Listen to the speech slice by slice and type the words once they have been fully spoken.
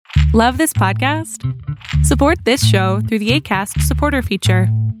Love this podcast? Support this show through the Acast supporter feature.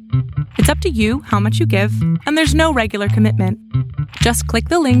 It's up to you how much you give, and there's no regular commitment. Just click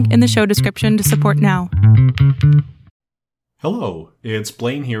the link in the show description to support now. Hello, it's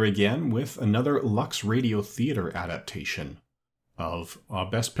Blaine here again with another Lux Radio Theater adaptation of a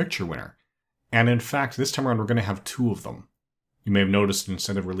Best Picture winner. And in fact, this time around we're going to have two of them. You may have noticed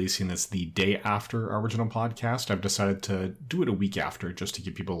instead of releasing this the day after our original podcast, I've decided to do it a week after just to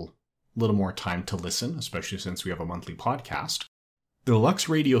give people a little more time to listen, especially since we have a monthly podcast. The Lux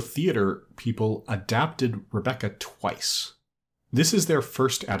Radio Theater people adapted Rebecca twice. This is their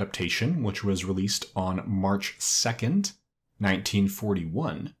first adaptation, which was released on March 2nd,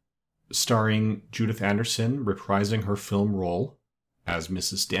 1941, starring Judith Anderson reprising her film role as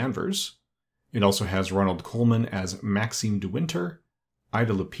Mrs. Danvers. It also has Ronald Colman as Maxime de Winter,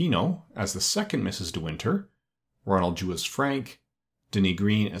 Ida Lupino as the second Mrs. de Winter, Ronald Jewis Frank, Denny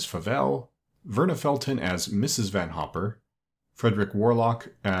Green as Favel, Verna Felton as Mrs. Van Hopper, Frederick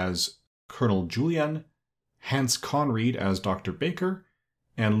Warlock as Colonel Julian, Hans Conried as Dr. Baker,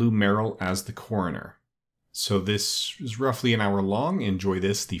 and Lou Merrill as the coroner. So this is roughly an hour long. Enjoy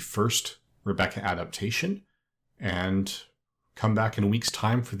this, the first Rebecca adaptation, and come back in a week's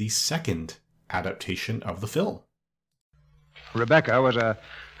time for the second adaptation of the film. Rebecca was a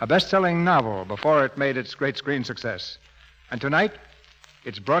best-selling novel before it made its great screen success. And tonight,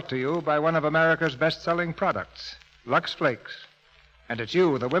 it's brought to you by one of America's best-selling products, Lux Flakes. And it's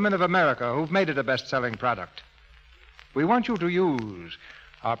you, the women of America, who've made it a best-selling product. We want you to use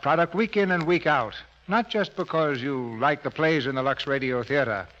our product week in and week out, not just because you like the plays in the Lux Radio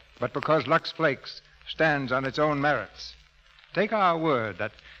Theater, but because Lux Flakes stands on its own merits. Take our word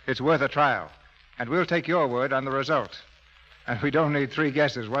that it's worth a trial, and we'll take your word on the result. And we don't need three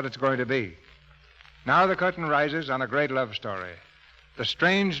guesses what it's going to be. Now the curtain rises on a great love story, the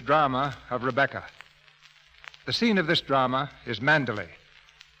strange drama of Rebecca. The scene of this drama is Manderley,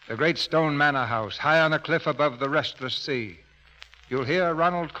 the great stone manor house high on a cliff above the restless sea. You'll hear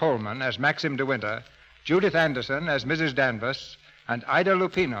Ronald Colman as Maxime de Winter, Judith Anderson as Mrs. Danvers, and Ida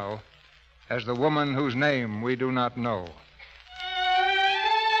Lupino as the woman whose name we do not know.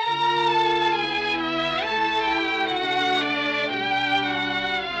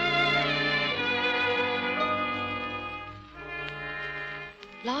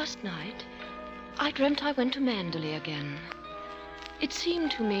 Last night, I dreamt I went to Manderley again. It seemed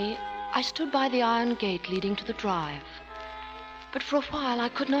to me I stood by the iron gate leading to the drive. But for a while I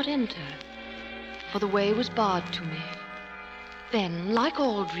could not enter, for the way was barred to me. Then, like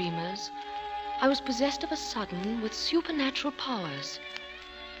all dreamers, I was possessed of a sudden with supernatural powers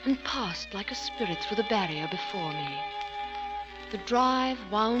and passed like a spirit through the barrier before me. The drive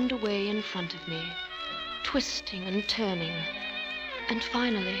wound away in front of me, twisting and turning. And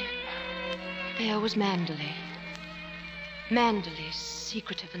finally, there was Manderley. Manderley,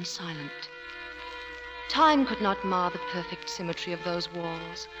 secretive and silent. Time could not mar the perfect symmetry of those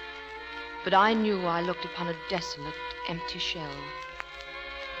walls, but I knew I looked upon a desolate, empty shell.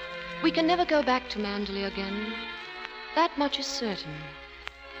 We can never go back to Manderley again. That much is certain.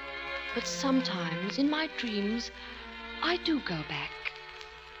 But sometimes, in my dreams, I do go back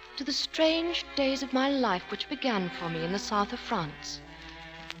to the strange days of my life which began for me in the south of France.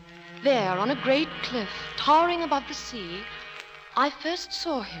 There, on a great cliff, towering above the sea, I first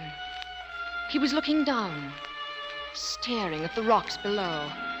saw him. He was looking down, staring at the rocks below.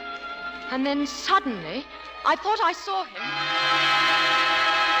 And then suddenly, I thought I saw him.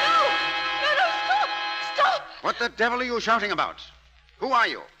 No, stop! What the devil are you shouting about? Who are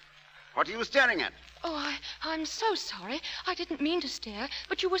you? What are you staring at? Oh, I'm so sorry. I didn't mean to stare,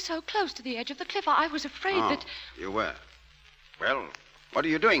 but you were so close to the edge of the cliff, I was afraid that... You were. Well, what are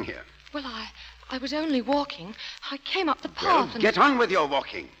you doing here? Well, I was only walking. I came up the path Well, get on with your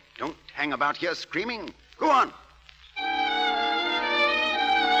walking. Don't hang about here screaming. Go on.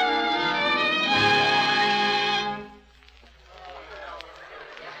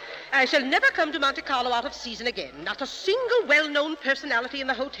 I shall never come to Monte Carlo out of season again. Not a single well-known personality in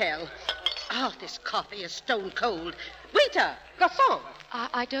the hotel. Oh, this coffee is stone cold. Waiter, garçon.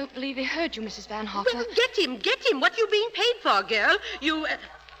 I don't believe he heard you, Mrs. Van Hopper. Well, get him. What are you being paid for, girl?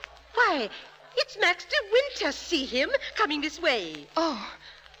 Why, it's Max de Winter. See him coming this way. Oh.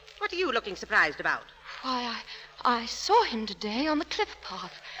 What are you looking surprised about? Why, I saw him today on the cliff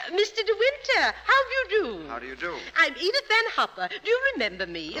path. Mr. de Winter, how do you do? How do you do? I'm Edith Van Hopper. Do you remember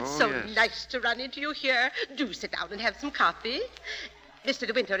me? It's so yes. nice to run into you here. Do sit down and have some coffee. Mr.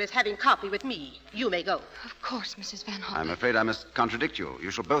 de Winter is having coffee with me. You may go. Of course, Mrs. Van Hopper. I'm afraid I must contradict you. You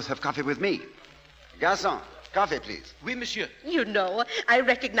shall both have coffee with me. Garçon, Coffee, please. Oui, monsieur. You know, I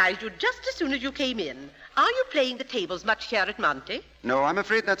recognized you just as soon as you came in. Are you playing the tables much here at Monte? No, I'm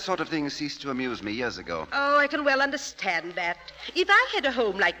afraid that sort of thing ceased to amuse me years ago. Oh, I can well understand that. If I had a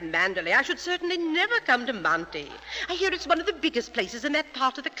home like Mandalay, I should certainly never come to Monte. I hear it's one of the biggest places in that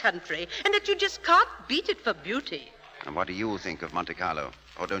part of the country, and that you just can't beat it for beauty. And what do you think of Monte Carlo?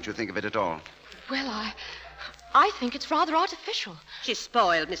 Or don't you think of it at all? Well, I think it's rather artificial. She's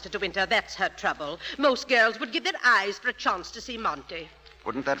spoiled, Mr. De Winter. That's her trouble. Most girls would give their eyes for a chance to see Monte.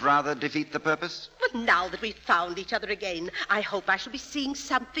 Wouldn't that rather defeat the purpose? But now that we've found each other again, I hope I shall be seeing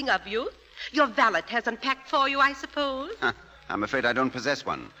something of you. Your valet has unpacked for you, I suppose? I'm afraid I don't possess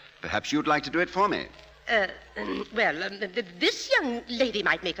one. Perhaps you'd like to do it for me. This young lady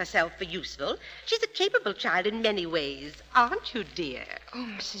might make herself useful. She's a capable child in many ways, aren't you, dear? Oh,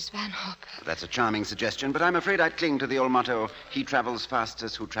 Mrs. Van Hopper. That's a charming suggestion, but I'm afraid I'd cling to the old motto, he travels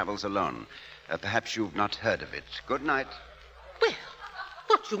fastest who travels alone. Perhaps you've not heard of it. Good night. Well,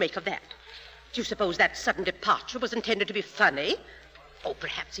 what do you make of that? Do you suppose that sudden departure was intended to be funny? Oh,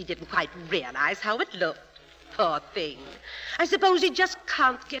 perhaps he didn't quite realize how it looked. Poor thing. I suppose he just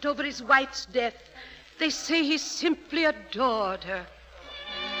can't get over his wife's death. They say he simply adored her.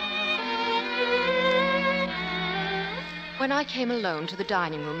 When I came alone to the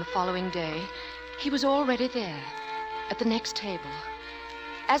dining room the following day, he was already there, at the next table.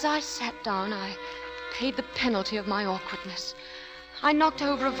 As I sat down, I paid the penalty of my awkwardness. I knocked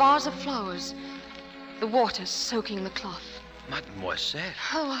over a vase of flowers, the water soaking the cloth. Mademoiselle.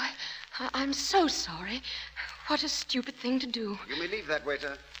 Oh, I'm so sorry. What a stupid thing to do. You may leave that,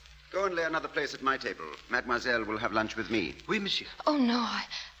 waiter. Go and lay another place at my table. Mademoiselle will have lunch with me. Oui, monsieur. Oh, no,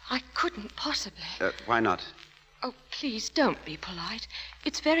 I couldn't possibly. Why not? Oh, please, don't be polite.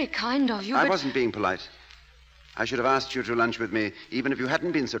 It's very kind of you, I but... wasn't being polite. I should have asked you to lunch with me, even if you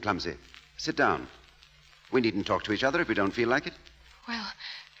hadn't been so clumsy. Sit down. We needn't talk to each other if we don't feel like it. Well,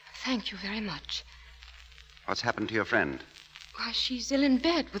 thank you very much. What's happened to your friend? Why, she's ill in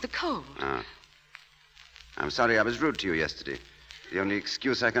bed with a cold. Ah. I'm sorry I was rude to you yesterday. The only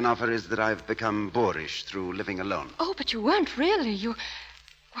excuse I can offer is that I've become boorish through living alone. Oh, but you weren't really. You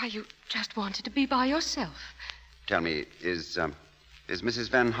just wanted to be by yourself. Tell me, is Mrs.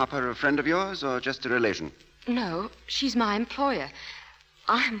 Van Hopper a friend of yours or just a relation? No, she's my employer.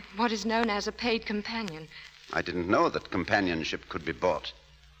 I'm what is known as a paid companion. I didn't know that companionship could be bought.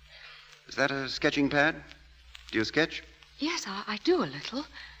 Is that a sketching pad? Do you sketch? Yes, I do a little.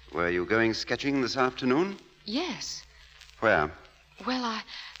 Were you going sketching this afternoon? Yes. Where? Well,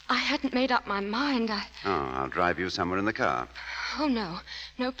 I hadn't made up my mind. I'll drive you somewhere in the car. Oh, no.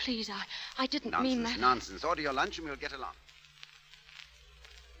 No, please, I didn't mean that. Nonsense. Order your lunch and we'll get along.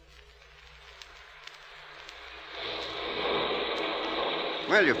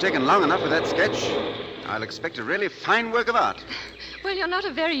 Well, you've taken long enough with that sketch. I'll expect a really fine work of art. Well, you're not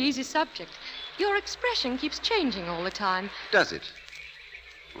a very easy subject. Your expression keeps changing all the time. Does it?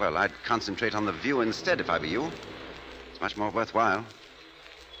 Well, I'd concentrate on the view instead if I were you. It's much more worthwhile.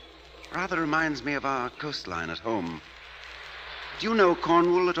 Rather reminds me of our coastline at home. Do you know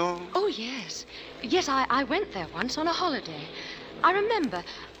Cornwall at all? Oh, yes. Yes, I went there once on a holiday. I remember.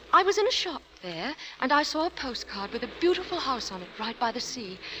 I was in a shop there, and I saw a postcard with a beautiful house on it right by the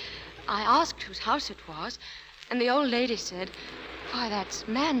sea. I asked whose house it was, and the old lady said, "Why, that's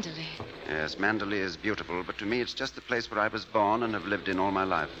Mandalay." Yes, Mandalay is beautiful, but to me it's just the place where I was born and have lived in all my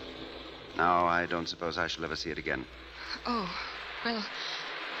life. Now, I don't suppose I shall ever see it again. Oh, well,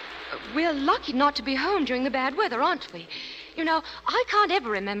 we're lucky not to be home during the bad weather, aren't we? You know, I can't ever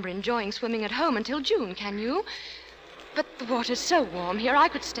remember enjoying swimming at home until June, can you? But the water's so warm here, I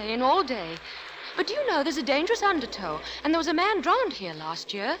could stay in all day. But do you know there's a dangerous undertow, and there was a man drowned here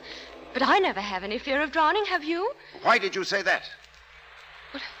last year. But I never have any fear of drowning, have you? Why did you say that?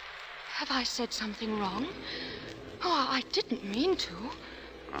 Well, have I said something wrong? Oh, I didn't mean to.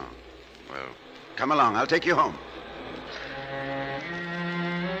 Oh, well, come along. I'll take you home.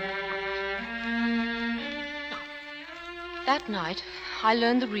 That night, I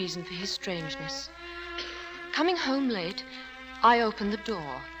learned the reason for his strangeness. Coming home late, I opened the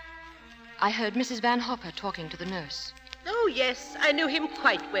door. I heard Mrs. Van Hopper talking to the nurse. Oh, yes, I knew him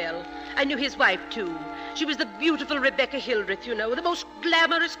quite well. I knew his wife, too. She was the beautiful Rebecca Hildreth, you know, the most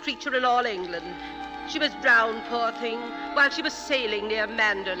glamorous creature in all England. She was drowned, poor thing, while she was sailing near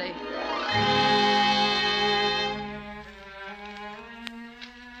Mandalay.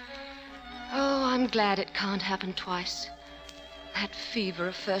 Oh, I'm glad it can't happen twice. That fever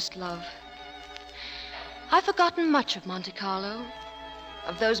of first love. I've forgotten much of Monte Carlo,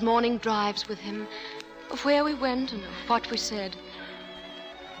 of those morning drives with him, of where we went and of what we said.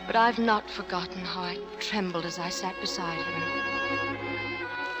 But I've not forgotten how I trembled as I sat beside him.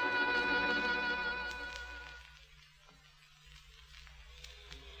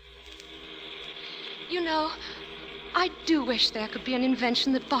 You know, I do wish there could be an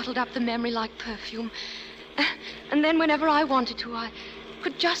invention that bottled up the memory like perfume. And then whenever I wanted to, I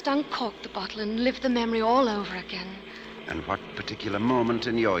could just uncork the bottle and live the memory all over again. And what particular moment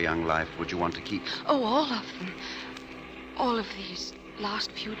in your young life would you want to keep? Oh, all of them. All of these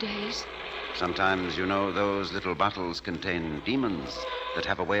last few days. Sometimes, you know, those little bottles contain demons that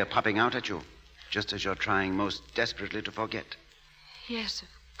have a way of popping out at you, just as you're trying most desperately to forget. Yes, of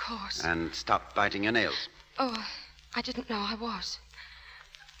course. And stop biting your nails. Oh, I didn't know I was.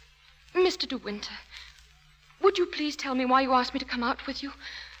 Mr. De Winter, would you please tell me why you asked me to come out with you?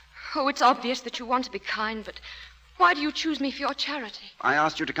 Oh, it's obvious that you want to be kind, but why do you choose me for your charity? I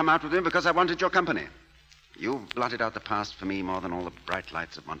asked you to come out with me because I wanted your company. You've blotted out the past for me more than all the bright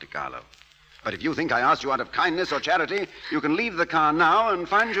lights of Monte Carlo. But if you think I asked you out of kindness or charity, you can leave the car now and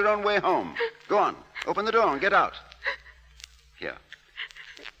find your own way home. Go on, open the door and get out. Here,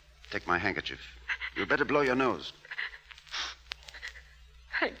 take my handkerchief. You'd better blow your nose.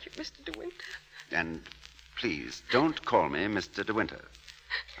 Thank you, Mr. De Winter. And please, don't call me Mr. De Winter.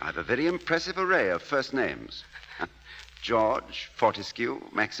 I've a very impressive array of first names. George, Fortescue,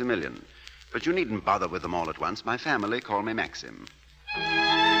 Maximilian. But you needn't bother with them all at once. My family call me Maxim.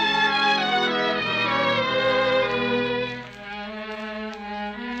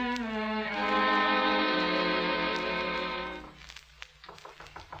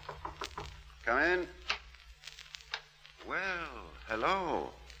 Come in. Well, hello.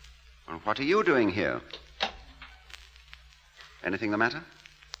 And what are you doing here? Anything the matter?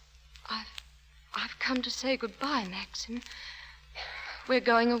 I've come to say goodbye, Maxim. We're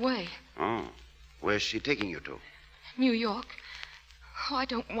going away. Oh, where's she taking you to? New York. Oh, I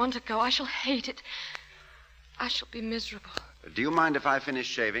don't want to go. I shall hate it. I shall be miserable. Do you mind if I finish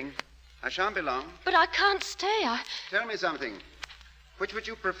shaving? I shan't be long. But I can't stay. Tell me something. Which would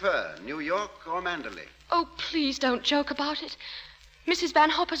you prefer, New York or Mandalay? Oh, please don't joke about it. Mrs. Van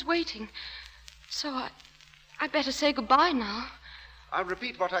Hopper's waiting. So I'd better say goodbye now. I'll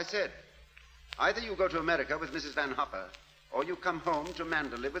repeat what I said. Either you go to America with Mrs. Van Hopper, or you come home to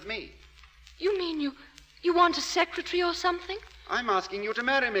Mandalay with me. You mean you want a secretary or something? I'm asking you to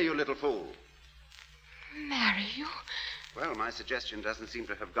marry me, you little fool. Marry you? Well, my suggestion doesn't seem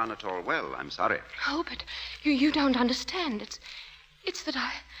to have gone at all well. I'm sorry. Oh, but you don't understand. It's that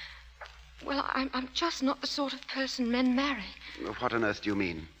I'm just not the sort of person men marry. What on earth do you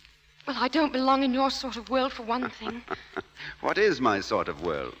mean? Well, I don't belong in your sort of world, for one thing. What is my sort of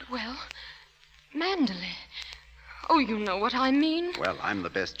world? Well, Mandalay. Oh, you know what I mean. Well, I'm the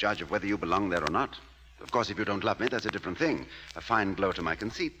best judge of whether you belong there or not. Of course, if you don't love me, that's a different thing. A fine blow to my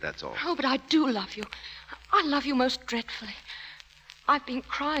conceit, that's all. Oh, but I do love you. I love you most dreadfully. I've been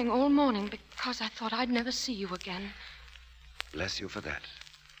crying all morning because I thought I'd never see you again. Bless you for that.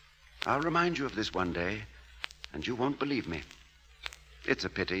 I'll remind you of this one day, and you won't believe me. It's a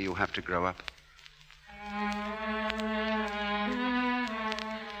pity you have to grow up.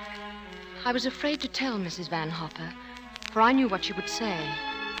 I was afraid to tell Mrs. Van Hopper, for I knew what she would say.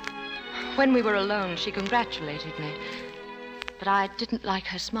 When we were alone, she congratulated me, but I didn't like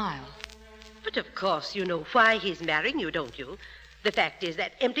her smile. But of course you know why he's marrying you, don't you? The fact is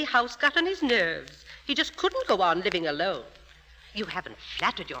that empty house got on his nerves. He just couldn't go on living alone. You haven't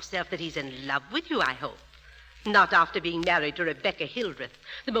flattered yourself that he's in love with you, I hope. Not after being married to Rebecca Hildreth,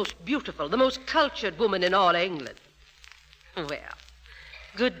 the most beautiful, the most cultured woman in all England. Well,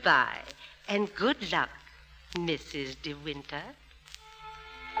 goodbye, and good luck, Mrs. De Winter.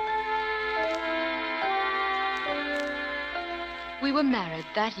 We were married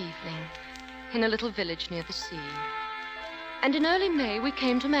that evening in a little village near the sea. And in early May, we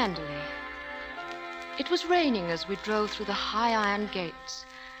came to Mandalay. It was raining as we drove through the high iron gates.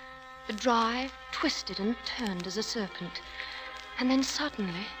 The drive twisted and turned as a serpent. And then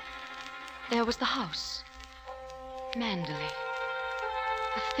suddenly, there was the house. Mandalay.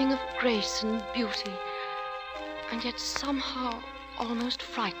 A thing of grace and beauty, and yet somehow almost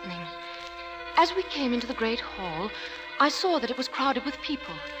frightening. As we came into the great hall, I saw that it was crowded with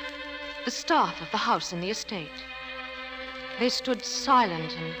people, the staff of the house and the estate. They stood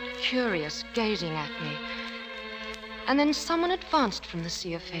silent and curious, gazing at me. And then someone advanced from the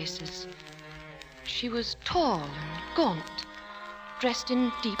sea of faces. She was tall and gaunt, dressed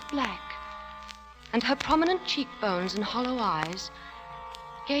in deep black, and her prominent cheekbones and hollow eyes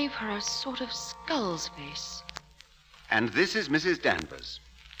gave her a sort of skull's face. And this is Mrs. Danvers.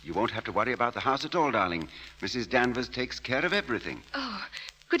 You won't have to worry about the house at all, darling. Mrs. Danvers takes care of everything. Oh,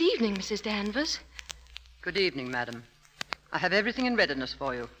 Good evening, Mrs. Danvers. Good evening, madam. I have everything in readiness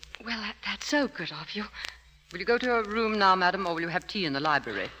for you. Well, that's so good of you. Will you go to your room now, madam, or will you have tea in the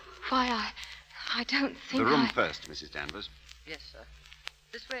library? Why, I don't think The room first, Mrs. Danvers. Yes, sir.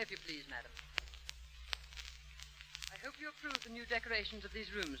 This way, if you please, madam. I hope you approve the new decorations of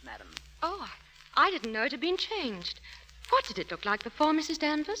these rooms, madam. Oh, I didn't know it had been changed. What did it look like before, Mrs.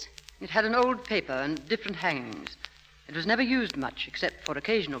 Danvers? It had an old paper and different hangings. It was never used much, except for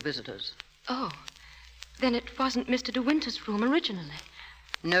occasional visitors. Oh, then it wasn't Mr. De Winter's room originally.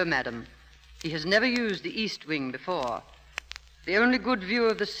 No, madam. He has never used the east wing before. The only good view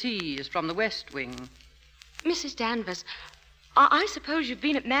of the sea is from the west wing. Mrs. Danvers, I suppose you've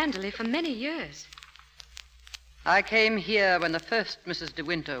been at Manderley for many years. I came here when the first Mrs. De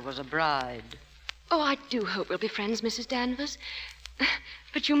Winter was a bride. Oh, I do hope we'll be friends, Mrs. Danvers.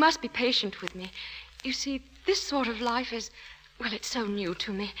 But you must be patient with me. You see, this sort of life is, well, it's so new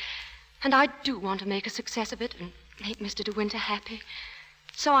to me. And I do want to make a success of it and make Mr. De Winter happy.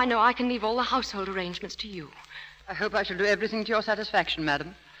 So I know I can leave all the household arrangements to you. I hope I shall do everything to your satisfaction,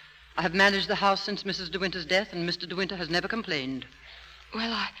 madam. I have managed the house since Mrs. De Winter's death, and Mr. De Winter has never complained.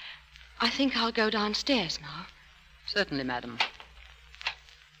 Well, I think I'll go downstairs now. Certainly, madam.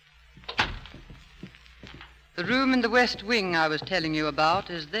 The room in the west wing I was telling you about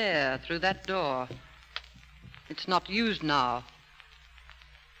is there, through that door. It's not used now.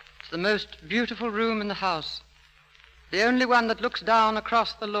 It's the most beautiful room in the house. The only one that looks down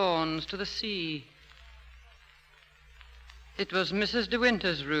across the lawns to the sea. It was Mrs. De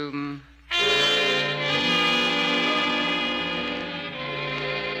Winter's room.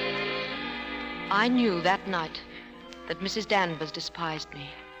 I knew that night that Mrs. Danvers despised me.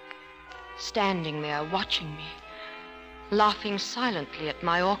 Standing there watching me, laughing silently at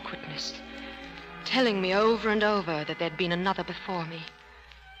my awkwardness, telling me over and over that there'd been another before me.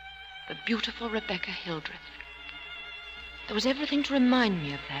 The beautiful Rebecca Hildreth. There was everything to remind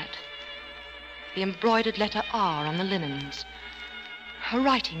me of that. The embroidered letter R on the linens, her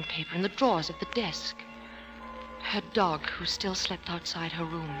writing paper in the drawers of the desk, her dog who still slept outside her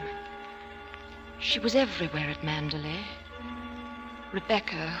room. She was everywhere at Manderley.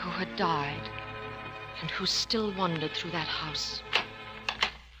 Rebecca, who had died, and who still wandered through that house.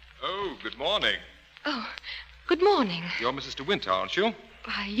 Oh, good morning. Oh, good morning. You're Mrs. De Winter, aren't you?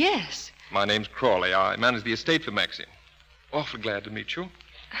 Why, yes. My name's Crawley. I manage the estate for Maxine. Awfully glad to meet you.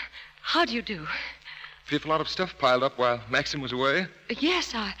 How do you do? Fearful lot of stuff piled up while Maxine was away.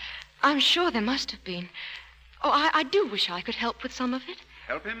 Yes, I'm sure there must have been. Oh, I do wish I could help with some of it.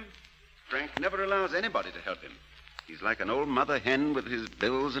 Help him? Frank never allows anybody to help him. He's like an old mother hen with his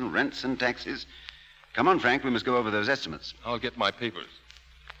bills and rents and taxes. Come on, Frank, we must go over those estimates. I'll get my papers.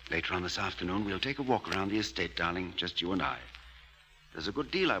 Later on this afternoon, we'll take a walk around the estate, darling, just you and I. There's a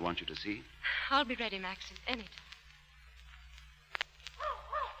good deal I want you to see. I'll be ready, Maxine, anytime.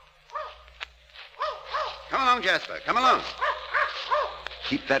 Come along, Jasper, come along.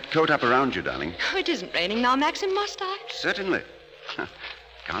 Keep that coat up around you, darling. Oh, it isn't raining now, Maxine, must I? Certainly.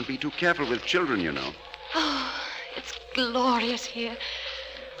 Can't be too careful with children, you know. Oh, it's glorious here.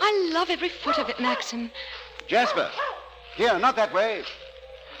 I love every foot of it, Maxim. Jasper! Here, not that way.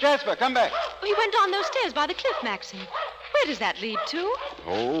 Jasper, come back. Oh, he went down those stairs by the cliff, Maxim. Where does that lead to?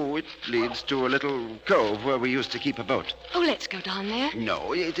 Oh, it leads to a little cove where we used to keep a boat. Oh, let's go down there.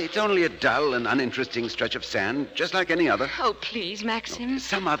 No, it's only a dull and uninteresting stretch of sand, just like any other. Oh, please, Maxim.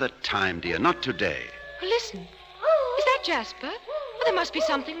 Some other time, dear, not today. Oh, listen. Is that Jasper? Well, there must be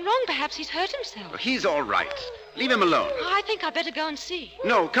something wrong. Perhaps he's hurt himself. He's all right. Leave him alone. Oh, I think I'd better go and see.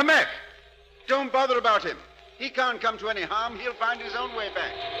 No, come back. Don't bother about him. He can't come to any harm. He'll find his own way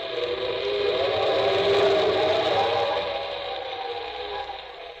back.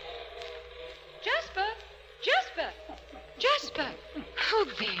 Jasper! Jasper! Jasper! Oh,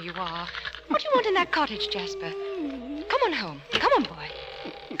 there you are. What do you want in that cottage, Jasper? Come on home. Come on,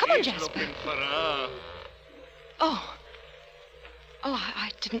 boy. Come on, Jasper. Looking for her. Oh. Oh,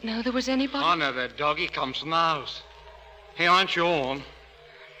 I didn't know there was anybody. Oh, no, that doggy comes from the house. He aren't your own.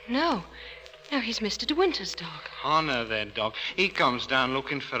 No. No, he's Mr. De Winter's dog. Oh, no, that dog. He comes down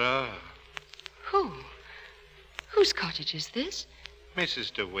looking for her. Who? Whose cottage is this?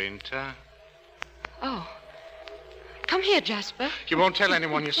 Mrs. De Winter. Oh. Come here, Jasper. You won't tell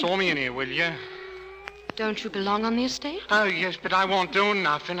anyone you saw me in here, will you? Don't you belong on the estate? Oh, yes, but I won't do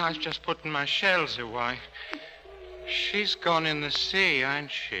nothing. I was just putting my shells away. She's gone in the sea,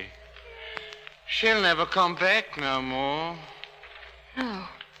 ain't she? She'll never come back no more. No.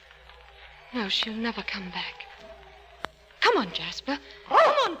 No, she'll never come back. Come on, Jasper. Come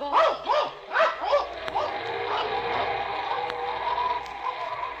on, boy.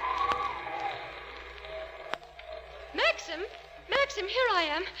 Maxim! Maxim, here I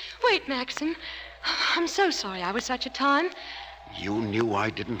am. Wait, Maxim. I'm so sorry I was such a time. You knew I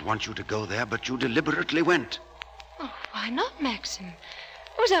didn't want you to go there, but you deliberately went. Oh, why not, Maxim?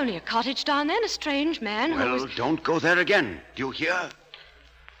 There was only a cottage down there and a strange man who was... Well, don't go there again. Do you hear?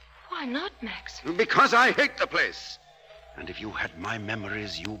 Why not, Maxim? Because I hate the place. And if you had my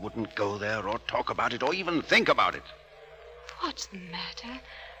memories, you wouldn't go there or talk about it or even think about it. What's the matter?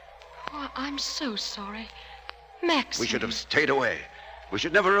 Oh, I'm so sorry. Maxim. We should have stayed away. We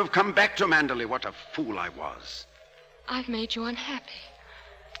should never have come back to Manderley. What a fool I was. I've made you unhappy.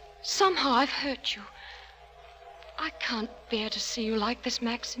 Somehow I've hurt you. I can't bear to see you like this,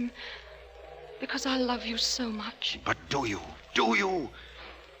 Maxim, because I love you so much. But do you? Do you?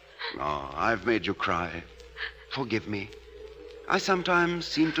 Oh, I've made you cry. Forgive me. I sometimes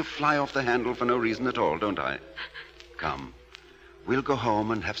seem to fly off the handle for no reason at all, don't I? Come. We'll go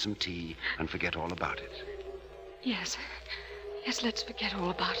home and have some tea and forget all about it. Yes. Yes, let's forget all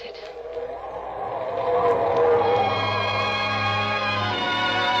about it.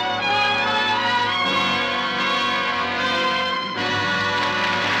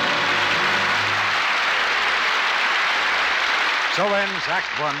 So ends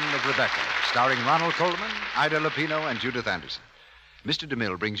Act One of Rebecca, starring Ronald Colman, Ida Lupino, and Judith Anderson. Mr.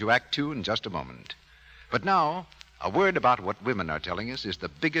 DeMille brings you Act Two in just a moment. But now, a word about what women are telling us is the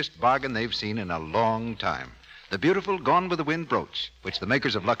biggest bargain they've seen in a long time. The beautiful Gone with the Wind brooch, which the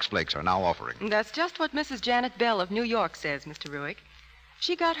makers of Lux Flakes are now offering. That's just what Mrs. Janet Bell of New York says, Mr. Ruick.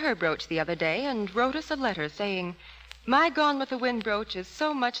 She got her brooch the other day and wrote us a letter saying, "My Gone with the Wind brooch is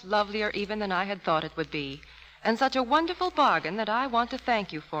so much lovelier even than I had thought it would be, and such a wonderful bargain that I want to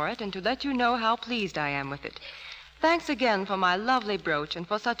thank you for it and to let you know how pleased I am with it. Thanks again for my lovely brooch and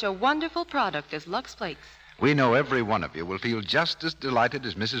for such a wonderful product as Lux Flakes." We know every one of you will feel just as delighted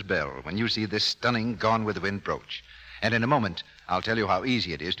as Mrs. Bell when you see this stunning Gone with the Wind brooch. And in a moment, I'll tell you how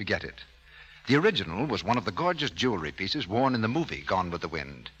easy it is to get it. The original was one of the gorgeous jewelry pieces worn in the movie Gone with the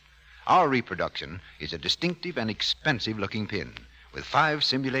Wind. Our reproduction is a distinctive and expensive-looking pin with 5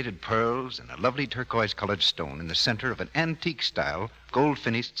 simulated pearls and a lovely turquoise-colored stone in the center of an antique-style,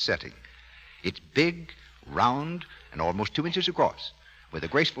 gold-finished setting. It's big, round, and almost 2 inches across, with a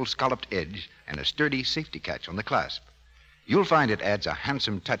graceful scalloped edge and a sturdy safety catch on the clasp. You'll find it adds a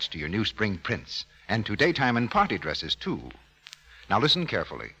handsome touch to your new spring prints and to daytime and party dresses, too. Now listen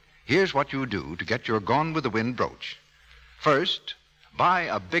carefully. Here's what you do to get your Gone with the Wind brooch. First, buy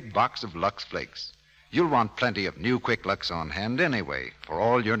a big box of Lux Flakes. You'll want plenty of new Quick Lux on hand anyway for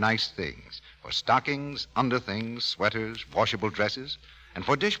all your nice things, for stockings, underthings, sweaters, washable dresses, and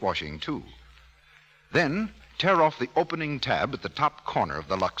for dishwashing, too. Then, tear off the opening tab at the top corner of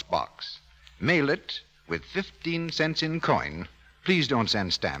the Lux box. Mail it with 15 cents in coin. Please don't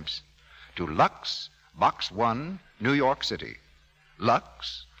send stamps. To Lux, Box 1, New York City.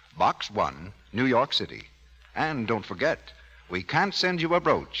 Lux, Box 1, New York City. And don't forget, we can't send you a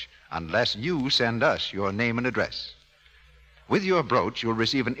brooch unless you send us your name and address. With your brooch, you'll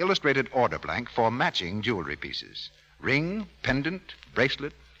receive an illustrated order blank for matching jewelry pieces. Ring, pendant,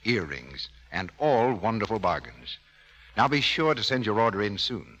 bracelet, earrings, and all wonderful bargains. Now be sure to send your order in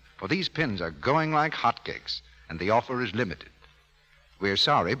soon, for these pins are going like hotcakes, and the offer is limited. We're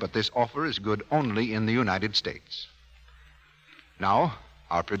sorry, but this offer is good only in the United States. Now,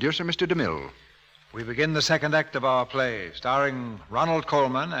 our producer, Mr. DeMille. We begin the second act of our play, starring Ronald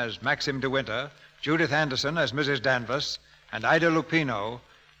Colman as Maxim de Winter, Judith Anderson as Mrs. Danvers, and Ida Lupino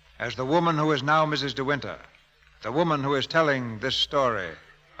as the woman who is now Mrs. de Winter, the woman who is telling this story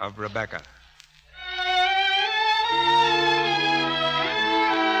of Rebecca.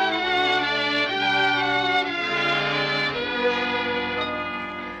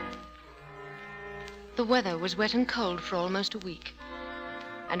 The weather was wet and cold for almost a week,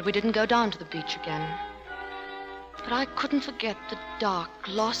 and we didn't go down to the beach again. But I couldn't forget the dark,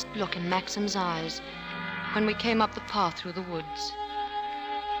 lost look in Maxim's eyes when we came up the path through the woods.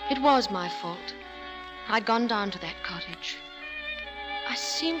 It was my fault. I'd gone down to that cottage. I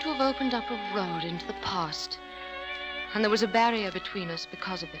seemed to have opened up a road into the past, and there was a barrier between us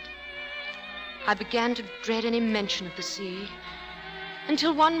because of it. I began to dread any mention of the sea,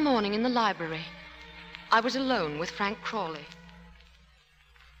 until one morning in the library, I was alone with Frank Crawley.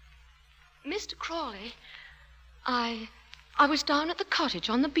 Mr. Crawley, I was down at the cottage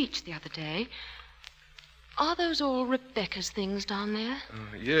on the beach the other day. Are those all Rebecca's things down there?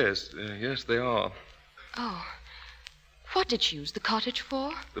 Yes, they are. Oh. What did she use the cottage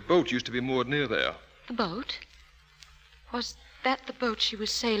for? The boat used to be moored near there. The boat? Was that the boat she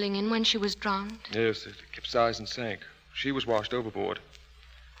was sailing in when she was drowned? Yes, it capsized and sank. She was washed overboard.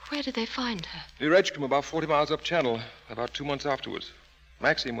 Where did they find her? Near Edgecombe, about 40 miles up channel, about 2 months afterwards.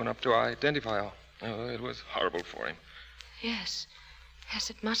 Maxim went up to identify her. Oh, it was horrible for him. Yes. Yes,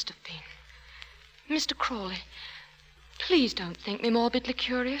 it must have been. Mr. Crawley, please don't think me morbidly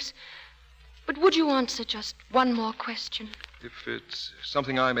curious. But would you answer just one more question? If it's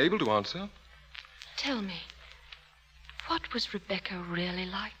something I'm able to answer. Tell me, what was Rebecca really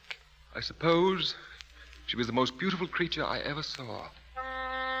like? I suppose she was the most beautiful creature I ever saw.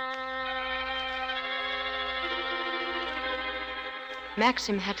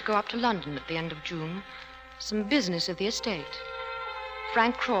 Maxim had to go up to London at the end of June. Some business of the estate.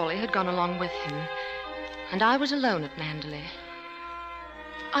 Frank Crawley had gone along with him, and I was alone at Manderley.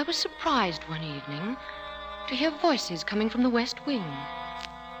 I was surprised one evening to hear voices coming from the West Wing,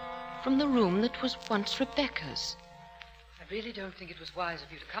 from the room that was once Rebecca's. I really don't think it was wise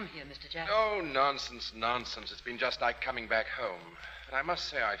of you to come here, Mr. Jack. Oh, nonsense, nonsense. It's been just like coming back home. But I must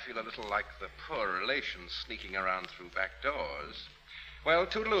say I feel a little like the poor relations sneaking around through back doors. Well,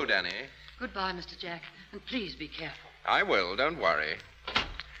 toodaloo, Danny. Goodbye, Mr. Jack, and please be careful. I will, don't worry.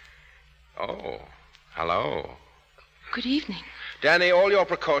 Oh, hello. Good evening. Danny, all your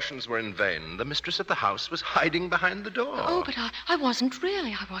precautions were in vain. The mistress of the house was hiding behind the door. Oh, but I wasn't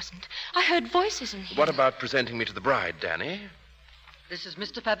really. I wasn't. I heard voices in here. What about presenting me to the bride, Danny? This is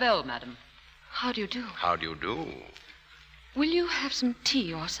Mr. Fabell, madam. How do you do? How do you do? Will you have some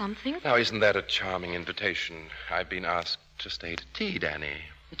tea or something? Now, isn't that a charming invitation? I've been asked to stay to tea, Danny.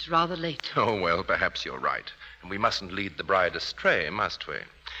 It's rather late. Oh, well, perhaps you're right. And we mustn't lead the bride astray, must we?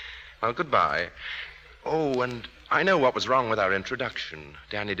 Well, goodbye. Oh, and I know what was wrong with our introduction.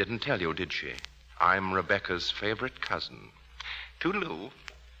 Danny didn't tell you, did she? I'm Rebecca's favorite cousin. Toodaloo.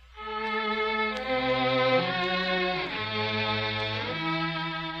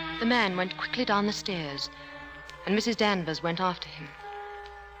 The man went quickly down the stairs, and Mrs. Danvers went after him.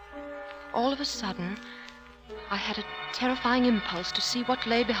 All of a sudden, I had a terrifying impulse to see what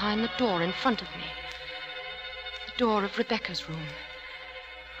lay behind the door in front of me. The door of Rebecca's room.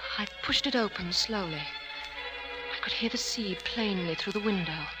 I pushed it open slowly. I could hear the sea plainly through the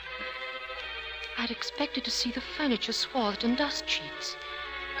window. I'd expected to see the furniture swathed in dust sheets.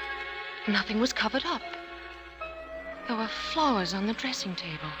 Nothing was covered up. There were flowers on the dressing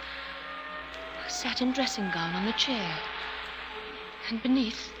table, a satin dressing gown on the chair, and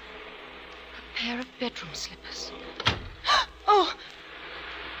beneath, a pair of bedroom slippers. Oh!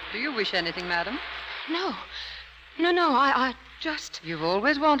 Do you wish anything, madam? No. No, I just... You've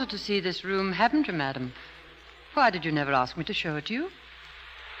always wanted to see this room, haven't you, madam? Why did you never ask me to show it to you?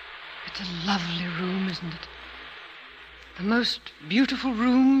 It's a lovely room, isn't it? The most beautiful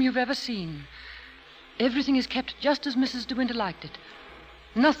room you've ever seen. Everything is kept just as Mrs. De Winter liked it.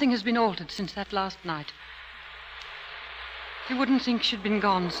 Nothing has been altered since that last night. You wouldn't think she'd been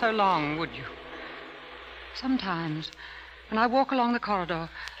gone so long, would you? Sometimes, when I walk along the corridor,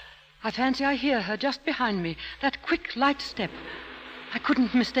 I fancy I hear her just behind me, that quick, light step. I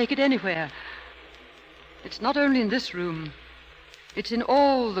couldn't mistake it anywhere. It's not only in this room. It's in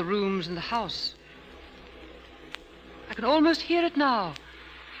all the rooms in the house. I can almost hear it now.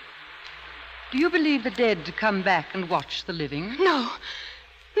 Do you believe the dead to come back and watch the living? No,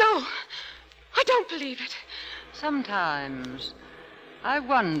 I don't believe it. Sometimes I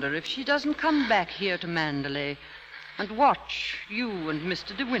wonder if she doesn't come back here to Manderley and watch you and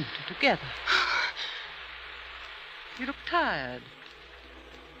Mr. De Winter together. You look tired.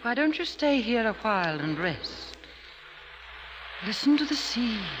 Why don't you stay here a while and rest? Listen to the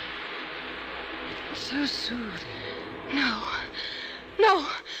sea. It's so soothing. No,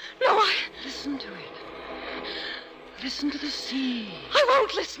 I... Listen to it. Listen to the sea. I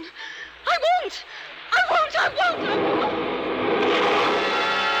won't listen. I won't.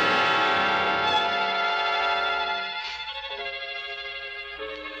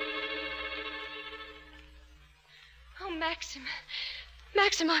 Oh,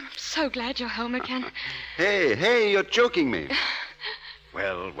 Maxim, I'm so glad you're home again. Hey, you're joking me.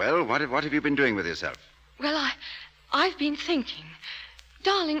 Well, what have you been doing with yourself? Well, I've been thinking.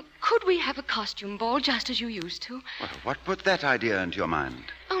 Darling, could we have a costume ball just as you used to? Well, what put that idea into your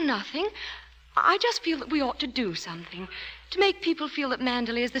mind? Oh, nothing. I just feel that we ought to do something to make people feel that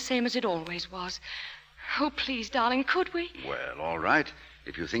Manderley is the same as it always was. Oh, please, darling, could we? Well, all right.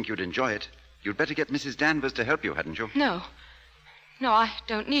 If you think you'd enjoy it, you'd better get Mrs. Danvers to help you, hadn't you? No, I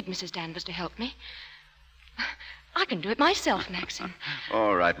don't need Mrs. Danvers to help me. I can do it myself, Maxim.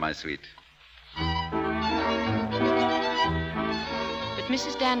 All right, my sweet. But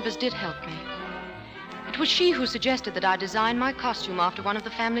Mrs. Danvers did help me. It was she who suggested that I design my costume after one of the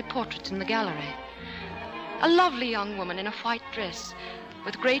family portraits in the gallery. A lovely young woman in a white dress,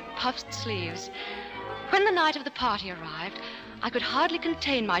 with great puffed sleeves. When the night of the party arrived, I could hardly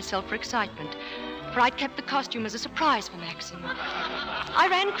contain myself for excitement, for I'd kept the costume as a surprise for Maxim. I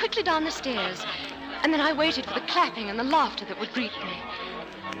ran quickly down the stairs, and then I waited for the clapping and the laughter that would greet me.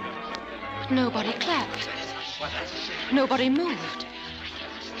 But nobody clapped. Nobody moved.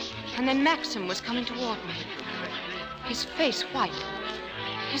 And then Maxim was coming toward me, his face white,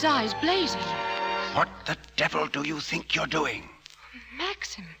 his eyes blazing. What the devil do you think you're doing?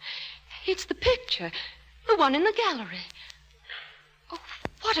 Maxim, it's the picture, the one in the gallery. Oh,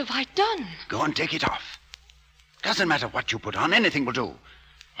 what have I done? Go and take it off. Doesn't matter what you put on, anything will do.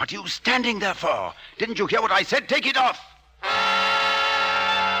 What are you standing there for? Didn't you hear what I said? Take it off!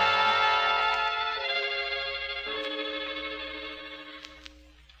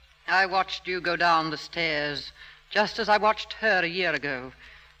 I watched you go down the stairs, just as I watched her a year ago.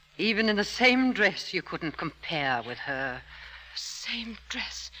 Even in the same dress, you couldn't compare with her. Same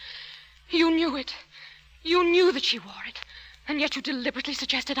dress. You knew it. You knew that she wore it, and yet you deliberately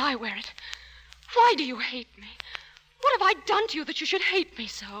suggested I wear it. Why do you hate me? What have I done to you that you should hate me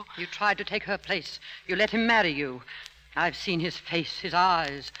so? You tried to take her place. You let him marry you. I've seen his face, his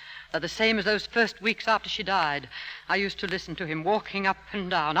eyes. They're the same as those first weeks after she died. I used to listen to him walking up and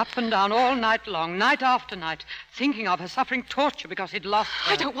down all night long, night after night, thinking of her, suffering torture because he'd lost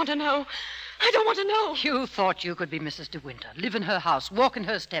her. I don't want to know. I don't want to know. You thought you could be Mrs. De Winter, live in her house, walk in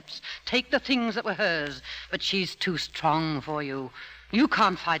her steps, take the things that were hers. But she's too strong for you. You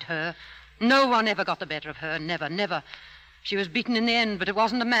can't fight her. No one ever got the better of her. Never, never. She was beaten in the end, but it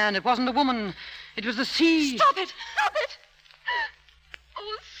wasn't a man. It wasn't a woman. It was the sea. Stop it! Stop it!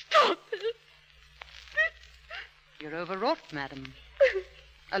 Oh, stop it! You're overwrought, madam.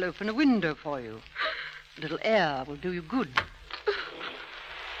 I'll open a window for you. A little air will do you good.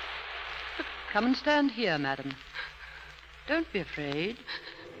 Come and stand here, madam. Don't be afraid.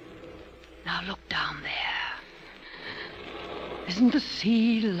 Now look down there. Isn't the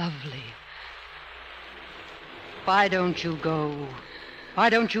sea lovely? Why don't you go? Why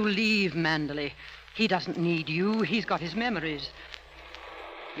don't you leave Manderley? He doesn't need you. He's got his memories.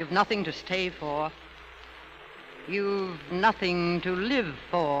 You've nothing to stay for. You've nothing to live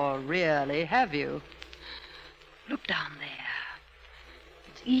for, really, have you? Look down there.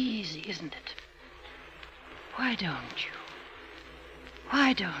 It's easy, isn't it? Why don't you?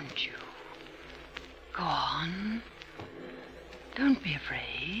 Why don't you? Go on. Don't be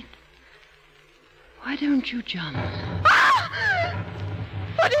afraid. Why don't you jump? Ah!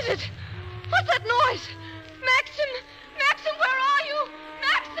 What is it? What's that noise? Maxim! Maxim, where are you?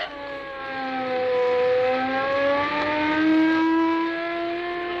 Maxim!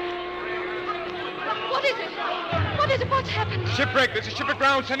 What is it? What is it? What's happened? Shipwreck. There's a ship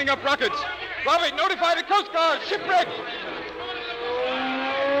aground sending up rockets. Robert, notify the Coast Guard. Shipwreck.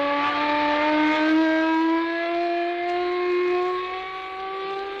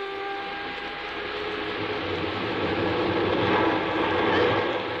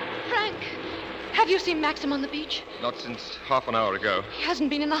 Have you seen Maxim on the beach? Not since half an hour ago. He hasn't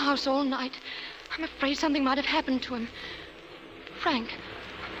been in the house all night. I'm afraid something might have happened to him. Frank,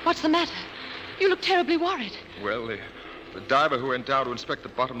 what's the matter? You look terribly worried. Well, the diver who went down to inspect the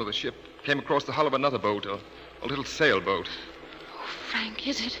bottom of the ship came across the hull of another boat, a little sailboat. Oh, Frank,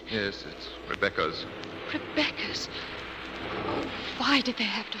 is it? Yes, it's Rebecca's. Rebecca's? Oh, why did they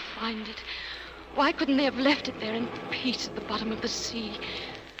have to find it? Why couldn't they have left it there in peace at the bottom of the sea?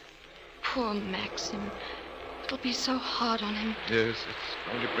 Poor Maxim. It'll be so hard on him. Yes,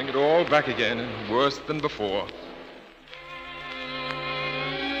 it's going to bring it all back again, and worse than before.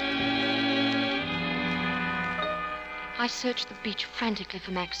 I searched the beach frantically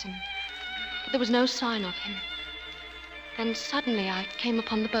for Maxim, but there was no sign of him. Then suddenly I came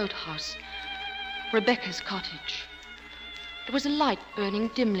upon the boathouse, Rebecca's cottage. There was a light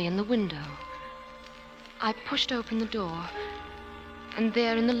burning dimly in the window. I pushed open the door, and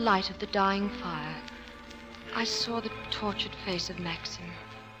there in the light of the dying fire, I saw the tortured face of Maxim.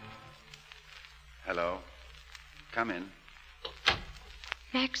 Hello. Come in.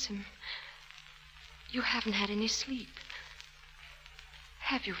 Maxim, you haven't had any sleep.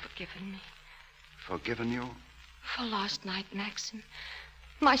 Have you forgiven me? Forgiven you? For last night, Maxim.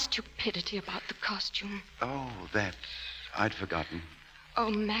 My stupidity about the costume. Oh, that. I'd forgotten. Oh,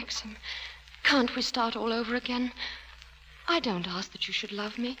 Maxim, can't we start all over again? I don't ask that you should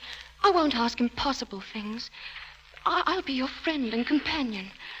love me. I won't ask impossible things. I'll be your friend and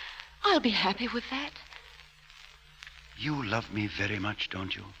companion. I'll be happy with that. You love me very much,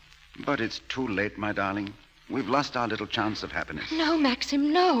 don't you? But it's too late, my darling. We've lost our little chance of happiness. No,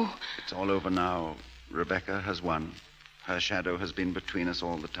 Maxim, no. It's all over now. Rebecca has won. Her shadow has been between us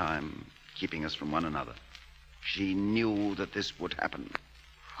all the time, keeping us from one another. She knew that this would happen.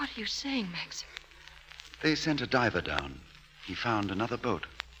 What are you saying, Maxim? They sent a diver down. He found another boat.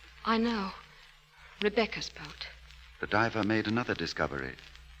 I know. Rebecca's boat. The diver made another discovery.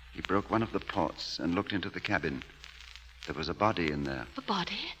 He broke one of the ports and looked into the cabin. There was a body in there. A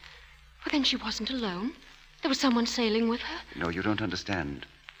body? Well, then she wasn't alone. There was someone sailing with her. No, you don't understand.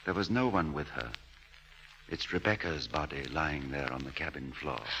 There was no one with her. It's Rebecca's body lying there on the cabin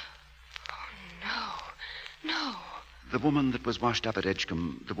floor. Oh, no. The woman that was washed up at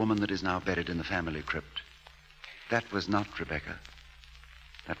Edgecombe, the woman that is now buried in the family crypt, that was not Rebecca.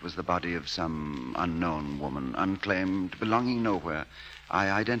 That was the body of some unknown woman, unclaimed, belonging nowhere. I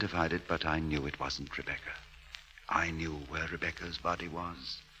identified it, but I knew it wasn't Rebecca. I knew where Rebecca's body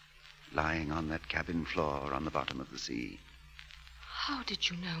was, lying on that cabin floor on the bottom of the sea. How did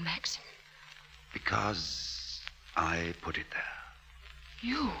you know, Maxim? Because I put it there.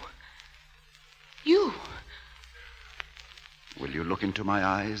 You? Will you look into my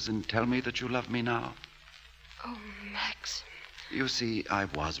eyes and tell me that you love me now? Oh, Maxim. You see, I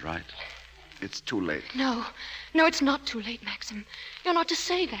was right. It's too late. No, it's not too late, Maxim. You're not to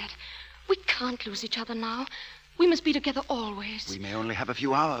say that. We can't lose each other now. We must be together always. We may only have a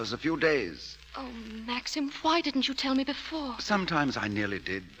few hours, a few days. Oh, Maxim, why didn't you tell me before? Sometimes I nearly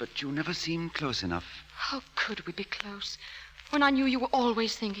did, but you never seemed close enough. How could we be close when I knew you were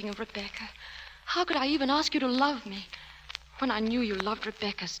always thinking of Rebecca? How could I even ask you to love me when I knew you loved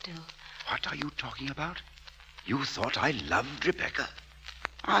Rebecca still? What are you talking about? You thought I loved Rebecca?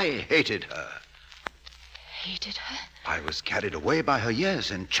 I hated her. Hated her? I was carried away by her,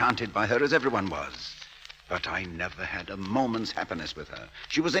 yes, enchanted by her as everyone was. But I never had a moment's happiness with her.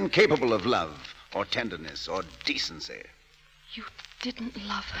 She was incapable of love or tenderness or decency. You didn't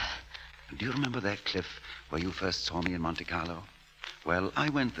love her? Do you remember that cliff where you first saw me in Monte Carlo? Well, I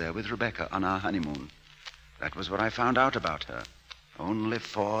went there with Rebecca on our honeymoon. That was what I found out about her. Only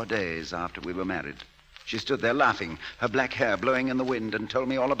 4 days after we were married. She stood there laughing, her black hair blowing in the wind, and told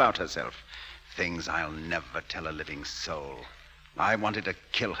me all about herself. Things I'll never tell a living soul. I wanted to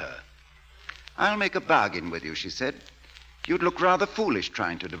kill her. I'll make a bargain with you, she said. You'd look rather foolish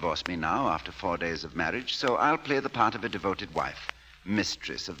trying to divorce me now after 4 days of marriage, so I'll play the part of a devoted wife,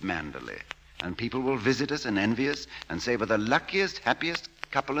 mistress of Manderley. And people will visit us and envy us and say we're the luckiest, happiest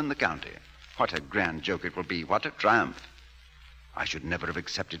couple in the county. What a grand joke it will be. What a triumph. I should never have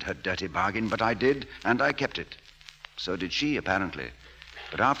accepted her dirty bargain, but I did, and I kept it. So did she, apparently.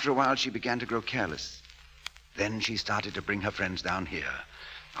 But after a while, she began to grow careless. Then she started to bring her friends down here.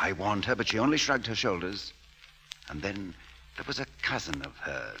 I warned her, but she only shrugged her shoulders. And then there was a cousin of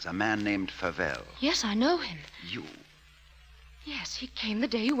hers, a man named Favell. Yes, I know him. You? Yes, he came the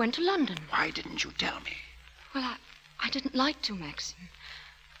day you went to London. Why didn't you tell me? Well, I didn't like to, Maxim.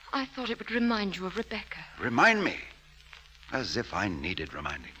 I thought it would remind you of Rebecca. Remind me? As if I needed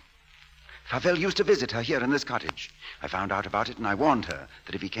reminding. Favell used to visit her here in this cottage. I found out about it, and I warned her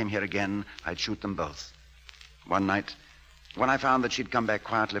that if he came here again, I'd shoot them both. One night, when I found that she'd come back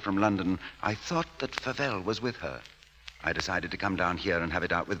quietly from London, I thought that Favell was with her. I decided to come down here and have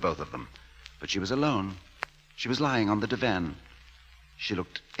it out with both of them. But she was alone. She was lying on the divan. She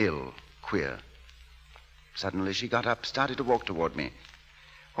looked ill, queer. Suddenly she got up, started to walk toward me.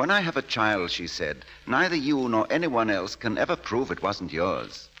 When I have a child, she said, neither you nor anyone else can ever prove it wasn't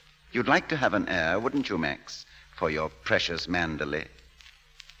yours. You'd like to have an heir, wouldn't you, Max, for your precious Manderley?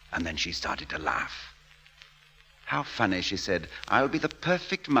 And then she started to laugh. How funny, she said. I'll be the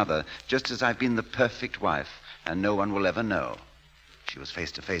perfect mother, just as I've been the perfect wife, and no one will ever know. She was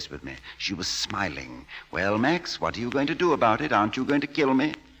face to face with me. She was smiling. Well, Max, what are you going to do about it? Aren't you going to kill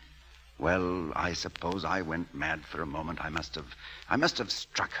me? Well, I suppose I went mad for a moment. I must have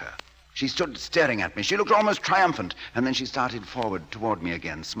struck her. She stood staring at me. She looked almost triumphant, and then she started forward toward me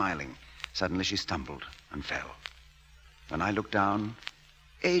again, smiling. Suddenly she stumbled and fell. When I looked down,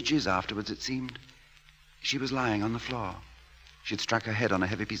 ages afterwards it seemed, she was lying on the floor. She'd struck her head on a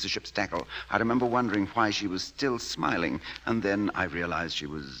heavy piece of ship's tackle. I remember wondering why she was still smiling, and then I realized she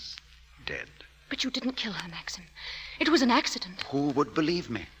was dead. But you didn't kill her, Maxim. It was an accident. Who would believe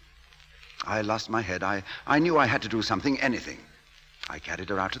me? I lost my head. I knew I had to do something, anything. I carried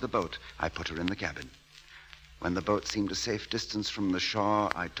her out to the boat. I put her in the cabin. When the boat seemed a safe distance from the shore,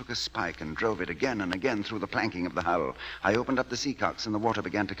 I took a spike and drove it again and again through the planking of the hull. I opened up the seacocks, and the water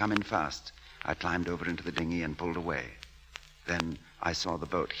began to come in fast. I climbed over into the dinghy and pulled away. Then I saw the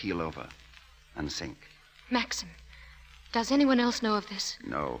boat heel over and sink. Maxim, does anyone else know of this?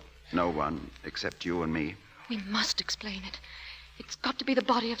 No one except you and me. We must explain it. It's got to be the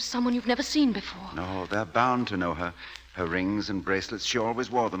body of someone you've never seen before. No, they're bound to know her. Her rings and bracelets, she always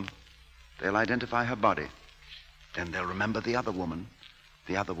wore them. They'll identify her body. Then they'll remember the other woman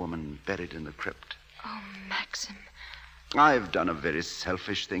buried in the crypt. Oh, Maxim. I've done a very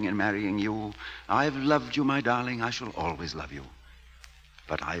selfish thing in marrying you. I've loved you, my darling. I shall always love you.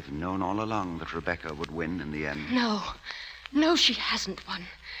 But I've known all along that Rebecca would win in the end. No, she hasn't won.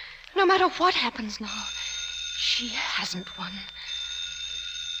 No matter what happens now, she hasn't won.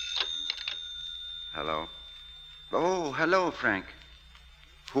 Hello. Oh, hello, Frank.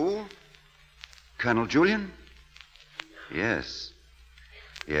 Who? Colonel Julian? Yes.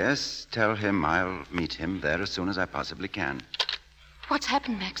 Yes, tell him I'll meet him there as soon as I possibly can. What's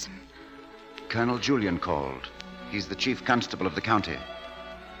happened, Maxim? Colonel Julian called. He's the chief constable of the county.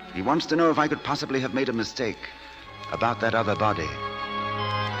 He wants to know if I could possibly have made a mistake about that other body.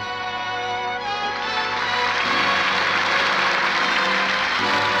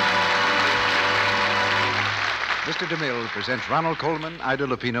 Mr. DeMille presents Ronald Colman, Ida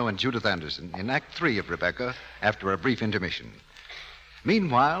Lupino, and Judith Anderson in Act 3 of Rebecca after a brief intermission.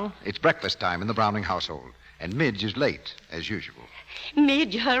 Meanwhile, it's breakfast time in the Browning household, and Midge is late, as usual.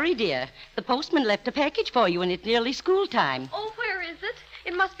 Midge, hurry, dear. The postman left a package for you, and it's nearly school time. Oh, where is it?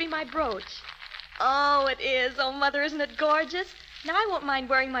 It must be my brooch. Oh, it is. Oh, Mother, isn't it gorgeous? Now, I won't mind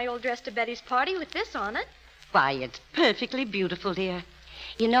wearing my old dress to Betty's party with this on it. Why, it's perfectly beautiful, dear.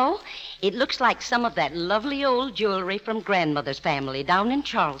 You know, it looks like some of that lovely old jewelry from Grandmother's family down in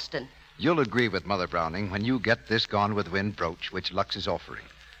Charleston. You'll agree with Mother Browning when you get this Gone with the Wind brooch which Lux is offering,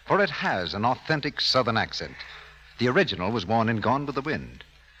 for it has an authentic Southern accent. The original was worn in Gone with the Wind.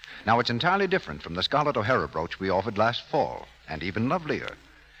 Now, it's entirely different from the Scarlett O'Hara brooch we offered last fall, and even lovelier.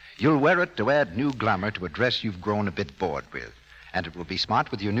 You'll wear it to add new glamour to a dress you've grown a bit bored with, and it will be smart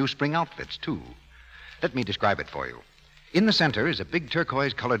with your new spring outfits, too. Let me describe it for you. In the center is a big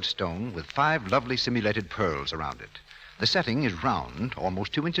turquoise-colored stone with 5 lovely simulated pearls around it. The setting is round,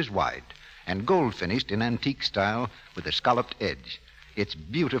 almost 2 inches wide, and gold-finished in antique style with a scalloped edge. It's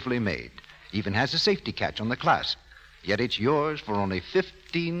beautifully made, even has a safety catch on the clasp. Yet it's yours for only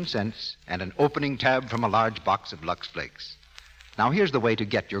 15 cents and an opening tab from a large box of Lux Flakes. Now, here's the way to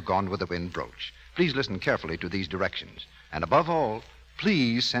get your Gone with the Wind brooch. Please listen carefully to these directions. And above all,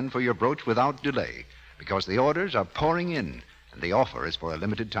 please send for your brooch without delay, because the orders are pouring in, and the offer is for a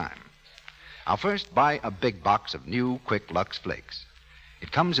limited time. Now, first, buy a big box of new, quick Lux Flakes.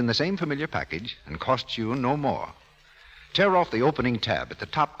 It comes in the same familiar package and costs you no more. Tear off the opening tab at the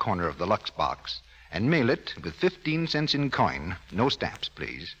top corner of the Lux box and mail it with 15 cents in coin, no stamps,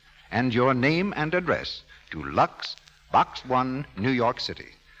 please, and your name and address to Lux, Box 1, New York City.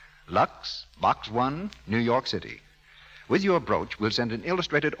 Lux, Box 1, New York City. With your brooch, we'll send an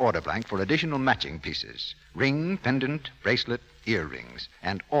illustrated order blank for additional matching pieces. Ring, pendant, bracelet, earrings,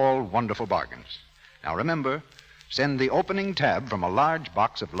 and all wonderful bargains. Now remember, send the opening tab from a large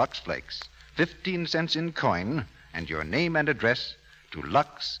box of Lux Flakes, 15 cents in coin, and your name and address to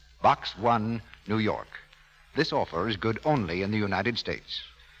Lux, Box 1, New York. This offer is good only in the United States.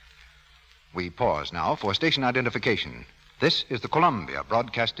 We pause now for station identification. This is the Columbia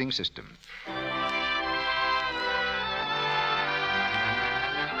Broadcasting System.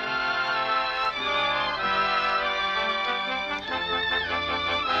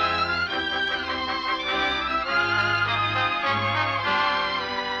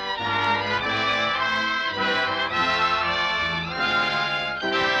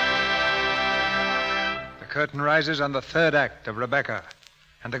 The curtain rises on the third act of Rebecca,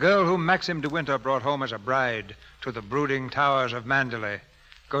 and the girl whom Maxim de Winter brought home as a bride to the brooding towers of Manderley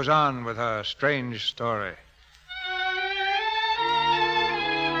goes on with her strange story.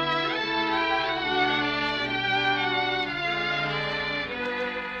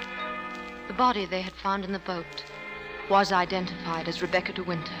 The body they had found in the boat was identified as Rebecca de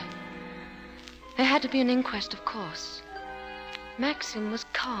Winter. There had to be an inquest, of course. Maxim was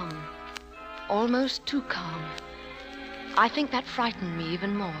calm, almost too calm. I think that frightened me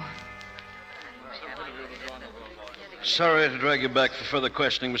even more. Sorry to drag you back for further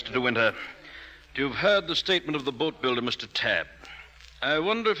questioning, Mr. De Winter. You've heard the statement of the boat builder, Mr. Tabb. I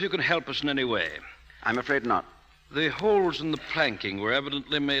wonder if you can help us in any way. I'm afraid not. The holes in the planking were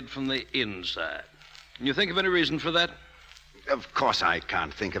evidently made from the inside. Can you think of any reason for that? Of course I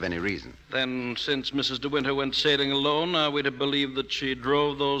can't think of any reason. Then, since Mrs. De Winter went sailing alone, are we to believe that she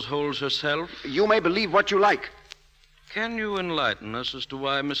drove those holes herself? You may believe what you like. Can you enlighten us as to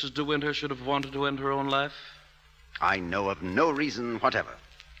why Mrs. De Winter should have wanted to end her own life? I know of no reason whatever.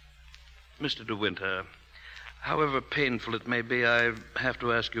 Mr. De Winter, however painful it may be, I have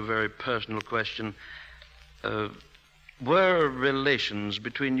to ask you a very personal question. were relations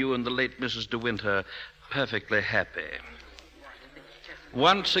between you and the late Mrs. De Winter perfectly happy?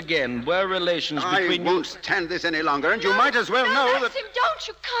 Once again, were relations between I won't stand this any longer, and you might as well know that... Maxim, don't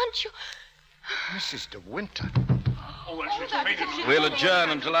you, can't you? Mrs. De Winter. We'll adjourn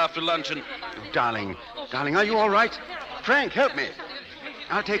until after luncheon. Darling, are you all right? Frank, help me.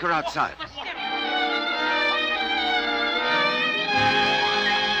 I'll take her outside.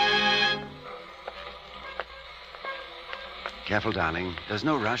 Careful, darling. There's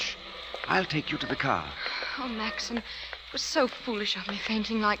no rush. I'll take you to the car. Oh, Maxim, it was so foolish of me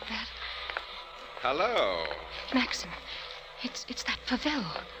fainting like that. Hello. Maxim, it's that Favell.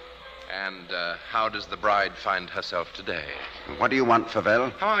 And how does the bride find herself today? What do you want,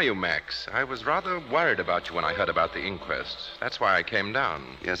 Favell? How are you, Max? I was rather worried about you when I heard about the inquest. That's why I came down.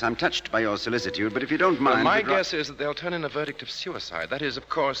 Yes, I'm touched by your solicitude, but if you don't mind... Well, my guess is that they'll turn in a verdict of suicide. That is, of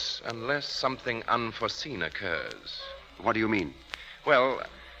course, unless something unforeseen occurs. What do you mean? Well,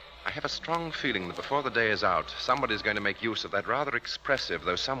 I have a strong feeling that before the day is out, somebody's going to make use of that rather expressive,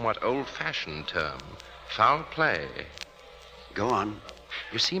 though somewhat old-fashioned term, foul play. Go on.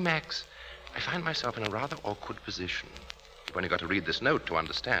 You see, Max, I find myself in a rather awkward position. You've only got to read this note to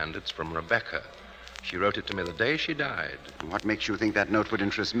understand. It's from Rebecca. She wrote it to me the day she died. What makes you think that note would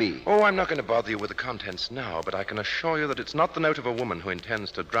interest me? Oh, I'm not going to bother you with the contents now, but I can assure you that it's not the note of a woman who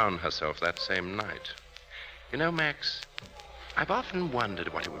intends to drown herself that same night. You know, Max, I've often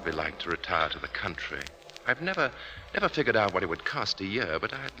wondered what it would be like to retire to the country. I've never figured out what it would cost a year,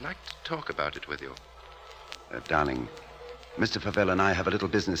 but I'd like to talk about it with you. Darling, Mr. Favell and I have a little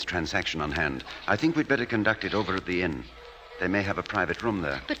business transaction on hand. I think we'd better conduct it over at the inn. They may have a private room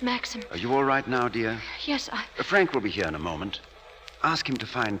there. But, Maxim... Are you all right now, dear? Yes, Frank will be here in a moment. Ask him to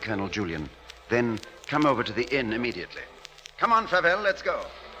find Colonel Julian. Then come over to the inn immediately. Come on, Favell, let's go.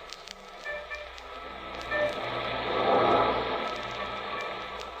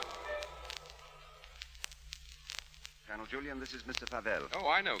 Colonel Julian, this is Mr. Favell. Oh,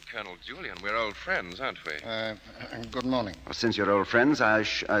 I know Colonel Julian. We're old friends, aren't we? Good morning. Well, since you're old friends, I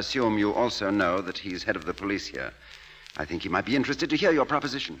assume you also know that he's head of the police here. I think he might be interested to hear your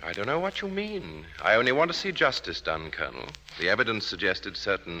proposition. I don't know what you mean. I only want to see justice done, Colonel. The evidence suggested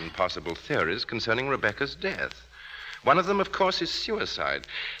certain possible theories concerning Rebecca's death. One of them, of course, is suicide.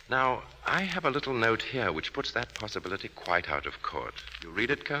 Now, I have a little note here which puts that possibility quite out of court. You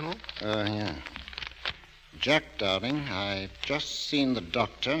read it, Colonel? Yeah. Jack, darling, I've just seen the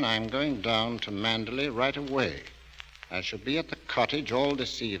doctor, and I'm going down to Manderley right away. I shall be at the cottage all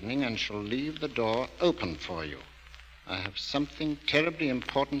this evening and shall leave the door open for you. I have something terribly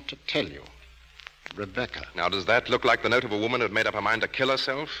important to tell you. Rebecca. Now, does that look like the note of a woman who'd made up her mind to kill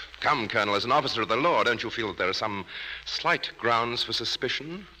herself? Come, Colonel, as an officer of the law, don't you feel that there are some slight grounds for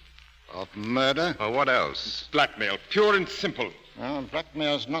suspicion? Of murder? Or what else? Blackmail, pure and simple. Well,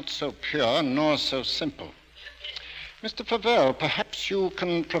 blackmail's not so pure nor so simple. Mr. Favell, perhaps you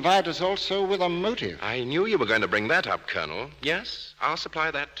can provide us also with a motive. I knew you were going to bring that up, Colonel. Yes, I'll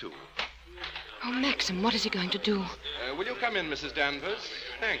supply that, too. Oh, Maxim, what is he going to do? Will you come in, Mrs. Danvers?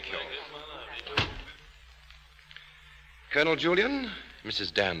 Thank you. Colonel Julian,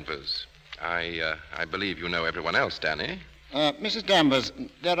 Mrs. Danvers. I believe you know everyone else, Danny. Mrs. Danvers,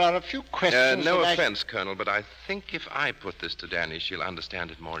 there are a few questions. No offense, Colonel, but I think if I put this to Danny, she'll understand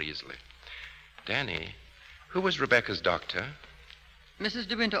it more easily. Danny, who was Rebecca's doctor? Mrs.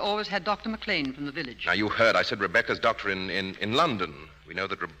 De Winter always had Dr. McLean from the village. Now, you heard. I said Rebecca's doctor in London. We know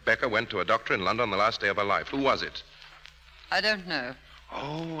that Rebecca went to a doctor in London on the last day of her life. Who was it? I don't know.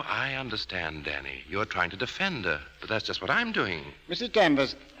 Oh, I understand, Danny. You're trying to defend her, but that's just what I'm doing. Mrs.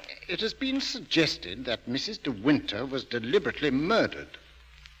 Danvers, it has been suggested that Mrs. De Winter was deliberately murdered.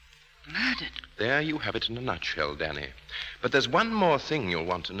 Murdered? There you have it in a nutshell, Danny. But there's one more thing you'll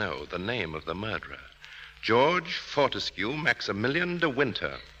want to know, the name of the murderer. George Fortescue Maximilian De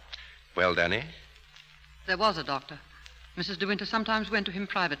Winter. Well, Danny? There was a doctor. Mrs. De Winter sometimes went to him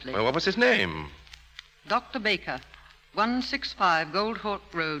privately. Well, what was his name? Dr. Baker, 165 Goldhawk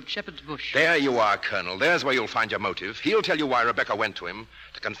Road, Shepherd's Bush. There you are, Colonel. There's where you'll find your motive. He'll tell you why Rebecca went to him,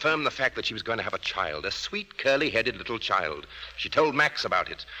 to confirm the fact that she was going to have a child, a sweet, curly-headed little child. She told Max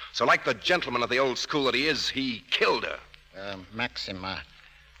about it. So like the gentleman of the old school that he is, he killed her. Maxim,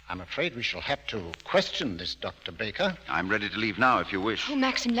 I'm afraid we shall have to question this Dr. Baker. I'm ready to leave now if you wish. Oh,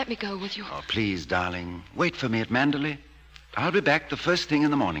 Maxim, let me go with you. Oh, please, darling. Wait for me at Manderley. I'll be back the first thing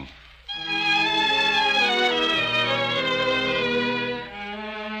in the morning.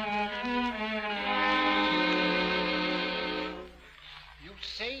 You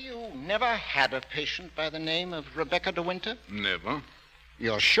say you never had a patient by the name of Rebecca De Winter? Never.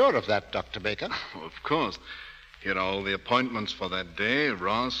 You're sure of that, Dr. Baker? Of course. Here are all the appointments for that day.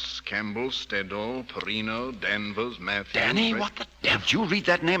 Ross, Campbell, Stedall, Perino, Danvers, Matthews... Danny, what the devil? Did you read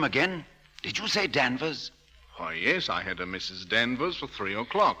that name again? Did you say Danvers? Why, yes, I had a Mrs. Danvers for 3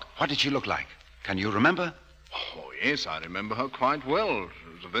 o'clock. What did she look like? Can you remember? Oh, yes, I remember her quite well.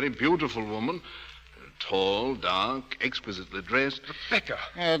 She was a very beautiful woman. Tall, dark, exquisitely dressed. Rebecca.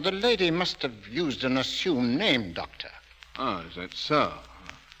 The lady must have used an assumed name, Doctor. Ah, is that so?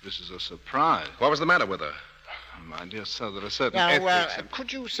 This is a surprise. What was the matter with her? My dear sir, there are certain Now, ethics...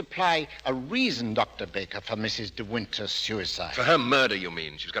 could you supply a reason, Dr. Baker, for Mrs. De Winter's suicide? For her murder, you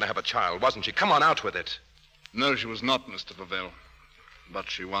mean? She was going to have a child, wasn't she? Come on, out with it. No, she was not, Mr. Favell. But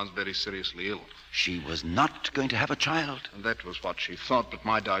she was very seriously ill. She was not going to have a child? And that was what she thought, but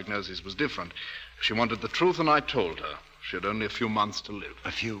my diagnosis was different. She wanted the truth, and I told her. She had only a few months to live.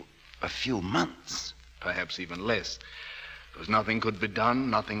 A few months? Perhaps even less. Because nothing could be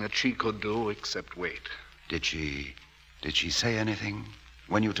done, nothing that she could do except wait. Did she say anything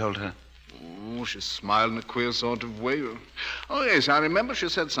when you told her? Oh, she smiled in a queer sort of way. Oh, yes, I remember she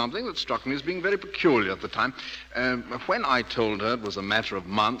said something that struck me as being very peculiar at the time. When I told her it was a matter of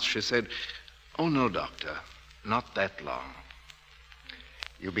months, she said, "Oh, no, Doctor, not that long."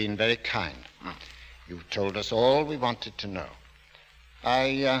 You've been very kind. You've told us all we wanted to know.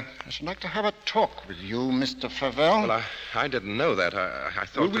 I should like to have a talk with you, Mr. Favell. Well, I didn't know that. I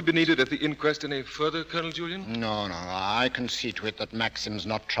thought... Will we be needed at the inquest any further, Colonel Julian? No, I can see to it that Maxim's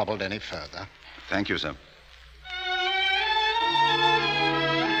not troubled any further. Thank you, sir.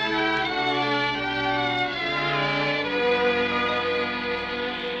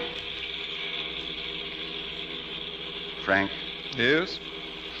 Frank? Yes?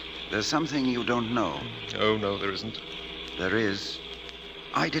 There's something you don't know. Oh, no, there isn't. There is.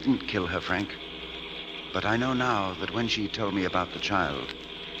 I didn't kill her, Frank. But I know now that when she told me about the child,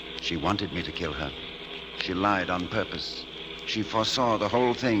 she wanted me to kill her. She lied on purpose. She foresaw the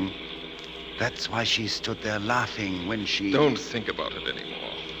whole thing. That's why she stood there laughing when she... Don't think about it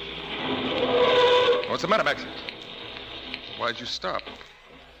anymore. What's the matter, Max? Why'd you stop?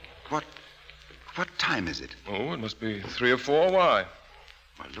 What time is it? Oh, it must be 3 or 4. Why?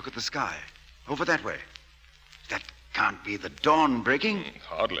 Well, look at the sky. Over that way. That can't be the dawn breaking.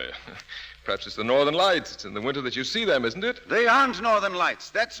 Hardly. Perhaps it's the northern lights. It's in the winter that you see them, isn't it? They aren't northern lights.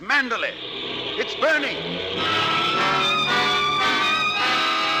 That's Mandalay. It's burning.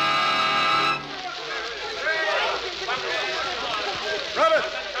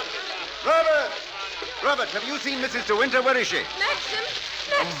 Robert, have you seen Mrs. De Winter? Where is she?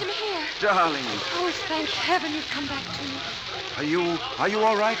 Maxim here. Darling. Oh, thank heaven you've come back to me. Are you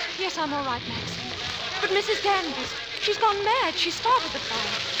all right? Yes, I'm all right, Maxim. But Mrs. Danvers, she's gone mad. She started the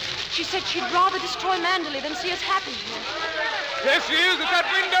fire. She said she'd rather destroy Mandalay than see us happy here. Yes, she is at that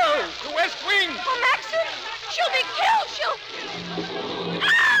window, the west wing. Oh, Maxim, she'll be killed.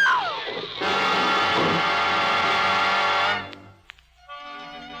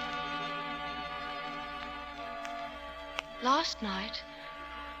 Last night,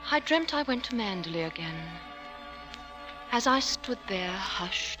 I dreamt I went to Mandalay again. As I stood there,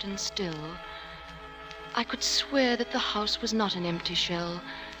 hushed and still, I could swear that the house was not an empty shell,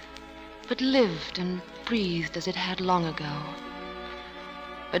 but lived and breathed as it had long ago.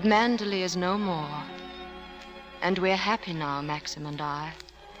 But Mandalay is no more, and we're happy now, Maxim and I,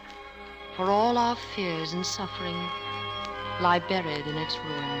 for all our fears and suffering lie buried in its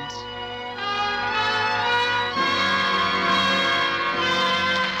ruins.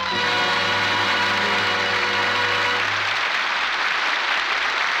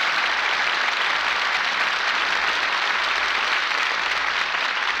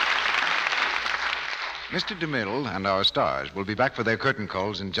 Mr. DeMille and our stars will be back for their curtain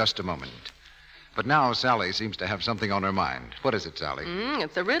calls in just a moment. But now Sally seems to have something on her mind. What is it, Sally?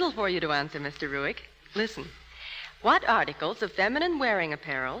 It's a riddle for you to answer, Mr. Ruick. Listen. What articles of feminine wearing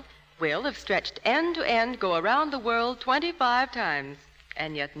apparel will, if stretched end to end, go around the world 25 times,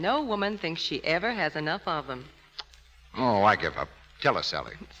 and yet no woman thinks she ever has enough of them? Oh, I give up. Tell us,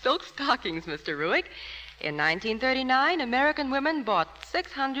 Sally. Silk stockings, Mr. Ruick. In 1939, American women bought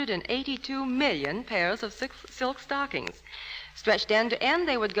 682 million pairs of silk stockings. Stretched end to end,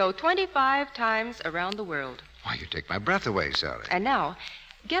 they would go 25 times around the world. Why, you take my breath away, Sally. And now,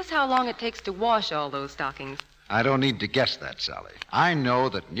 guess how long it takes to wash all those stockings? I don't need to guess that, Sally. I know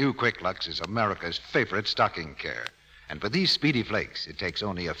that New Quick Lux is America's favorite stocking care. And for these speedy flakes, it takes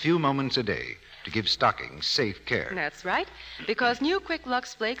only a few moments a day to give stockings safe care. That's right, because New Quick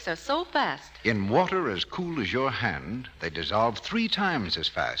Lux flakes are so fast. In water as cool as your hand, they dissolve 3 times as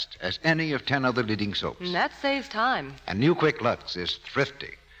fast as any of 10 other leading soaps. And that saves time. And New Quick Lux is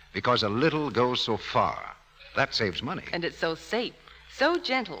thrifty, because a little goes so far. That saves money. And it's so safe, so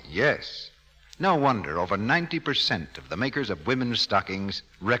gentle. Yes. No wonder over 90% of the makers of women's stockings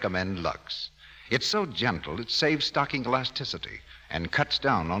recommend Lux. It's so gentle, it saves stocking elasticity and cuts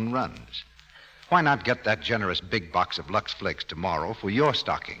down on runs. Why not get that generous big box of Lux Flakes tomorrow for your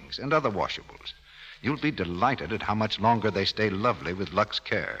stockings and other washables? You'll be delighted at how much longer they stay lovely with Lux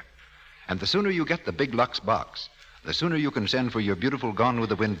Care. And the sooner you get the big Lux box, the sooner you can send for your beautiful Gone with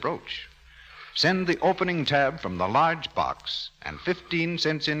the Wind brooch. Send the opening tab from the large box and 15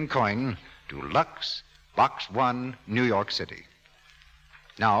 cents in coin to Lux, Box 1, New York City.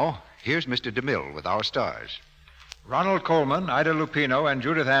 Now, here's Mr. DeMille with our stars. Ronald Colman, Ida Lupino, and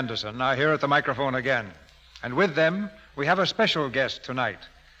Judith Anderson are here at the microphone again. And with them, we have a special guest tonight,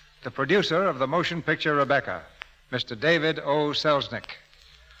 the producer of the motion picture Rebecca, Mr. David O. Selznick.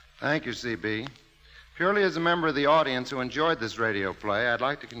 Thank you, C.B. Purely as a member of the audience who enjoyed this radio play, I'd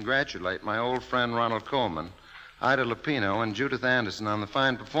like to congratulate my old friend Ronald Colman, Ida Lupino, and Judith Anderson on the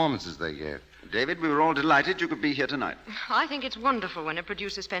fine performances they gave. David, we were all delighted you could be here tonight. I think it's wonderful when a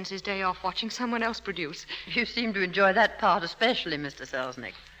producer spends his day off watching someone else produce. You seem to enjoy that part especially, Mr.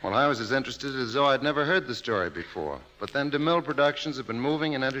 Selznick. Well, I was as interested as though I'd never heard the story before. But then DeMille Productions have been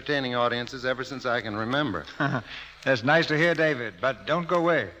moving and entertaining audiences ever since I can remember. That's nice to hear, David, but don't go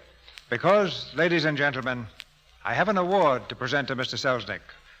away. Because, ladies and gentlemen, I have an award to present to Mr. Selznick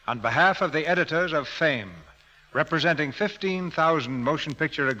on behalf of the editors of Fame, representing 15,000 motion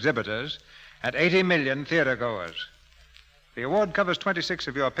picture exhibitors and 80 million theatergoers. The award covers 26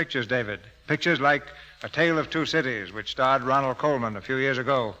 of your pictures, David. Pictures like A Tale of Two Cities, which starred Ronald Colman a few years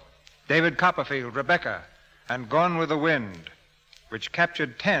ago, David Copperfield, Rebecca, and Gone with the Wind, which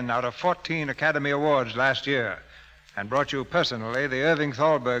captured 10 out of 14 Academy Awards last year and brought you personally the Irving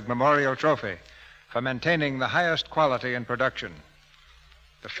Thalberg Memorial Trophy for maintaining the highest quality in production.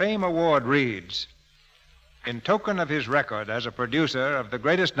 The Fame Award reads, in token of his record as a producer of the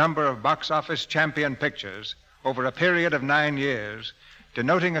greatest number of box office champion pictures over a period of 9 years,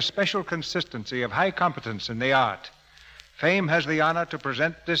 denoting a special consistency of high competence in the art, Fame has the honor to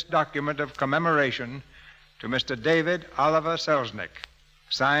present this document of commemoration to Mr. David Oliver Selznick.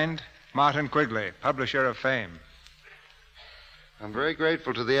 Signed, Martin Quigley, publisher of Fame. I'm very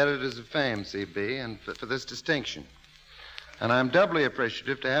grateful to the editors of Fame, C.B., and for this distinction. And I'm doubly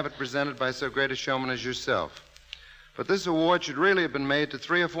appreciative to have it presented by so great a showman as yourself. But this award should really have been made to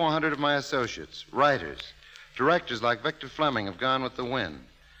 300 or 400 of my associates, writers, directors like Victor Fleming of Gone with the Wind,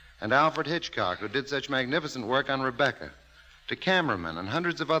 and Alfred Hitchcock, who did such magnificent work on Rebecca, to cameramen and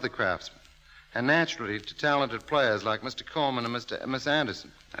hundreds of other craftsmen, and naturally to talented players like Mr. Colman and Miss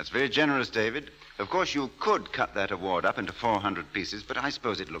Anderson. That's very generous, David. Of course, you could cut that award up into 400 pieces, but I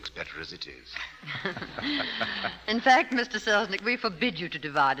suppose it looks better as it is. In fact, Mr. Selznick, we forbid you to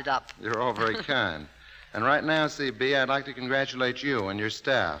divide it up. You're all very kind. And right now, C.B., I'd like to congratulate you and your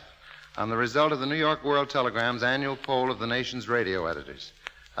staff on the result of the New York World Telegram's annual poll of the nation's radio editors.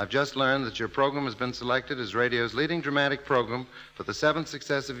 I've just learned that your program has been selected as radio's leading dramatic program for the 7th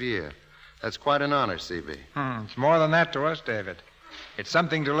successive year. That's quite an honor, C.B. It's more than that to us, David. It's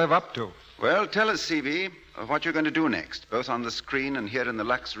something to live up to. Well, tell us, C.B., what you're going to do next, both on the screen and here in the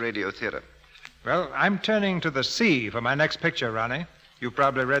Lux Radio Theater. Well, I'm turning to the sea for my next picture, Ronnie. You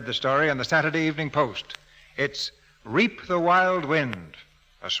probably read the story in the Saturday Evening Post. It's Reap the Wild Wind,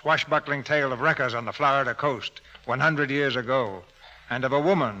 a swashbuckling tale of wreckers on the Florida coast 100 years ago, and of a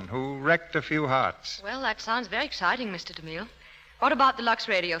woman who wrecked a few hearts. Well, that sounds very exciting, Mr. DeMille. What about the Lux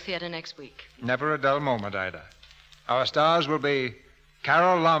Radio Theater next week? Never a dull moment, Ida. Our stars will be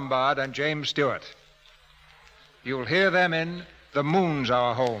Carol Lombard and James Stewart. You'll hear them in The Moon's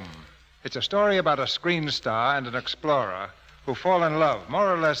Our Home. It's a story about a screen star and an explorer who fall in love,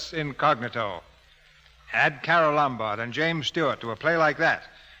 more or less incognito. Add Carol Lombard and James Stewart to a play like that,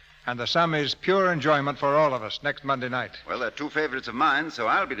 and the sum is pure enjoyment for all of us next Monday night. Well, they're two favorites of mine, so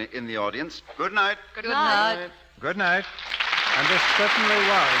I'll be in the audience. Good night. Good night. Good night. And this certainly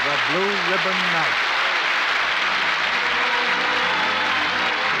was a blue ribbon night.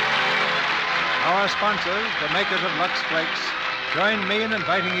 Our sponsors, the makers of Lux Flakes, join me in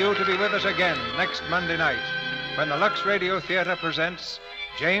inviting you to be with us again next Monday night when the Lux Radio Theater presents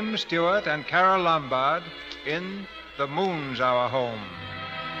James Stewart and Carol Lombard in The Moon's Our Home.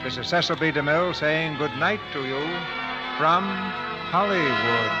 This is Cecil B. DeMille saying good night to you from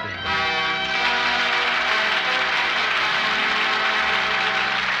Hollywood.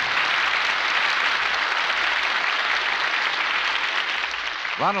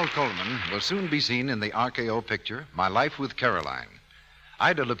 Ronald Colman will soon be seen in the RKO picture, My Life with Caroline.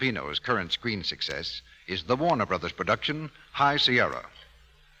 Ida Lupino's current screen success is the Warner Brothers production, High Sierra.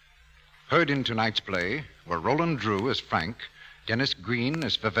 Heard in tonight's play were Roland Drew as Frank, Dennis Green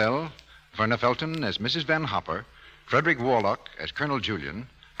as Favel, Verna Felton as Mrs. Van Hopper, Frederick Warlock as Colonel Julian,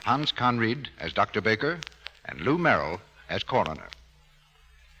 Hans Conried as Dr. Baker, and Lou Merrill as Coroner.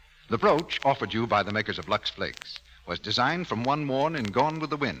 The brooch offered you by the makers of Lux Flakes was designed from one worn in Gone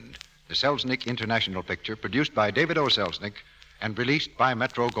with the Wind, the Selznick International picture produced by David O. Selznick and released by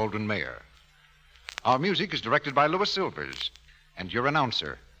Metro-Goldwyn-Mayer. Our music is directed by Louis Silvers, and your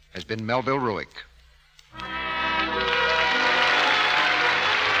announcer has been Melville Ruick.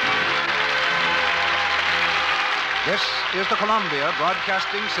 This is the Columbia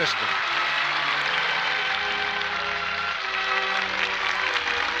Broadcasting System.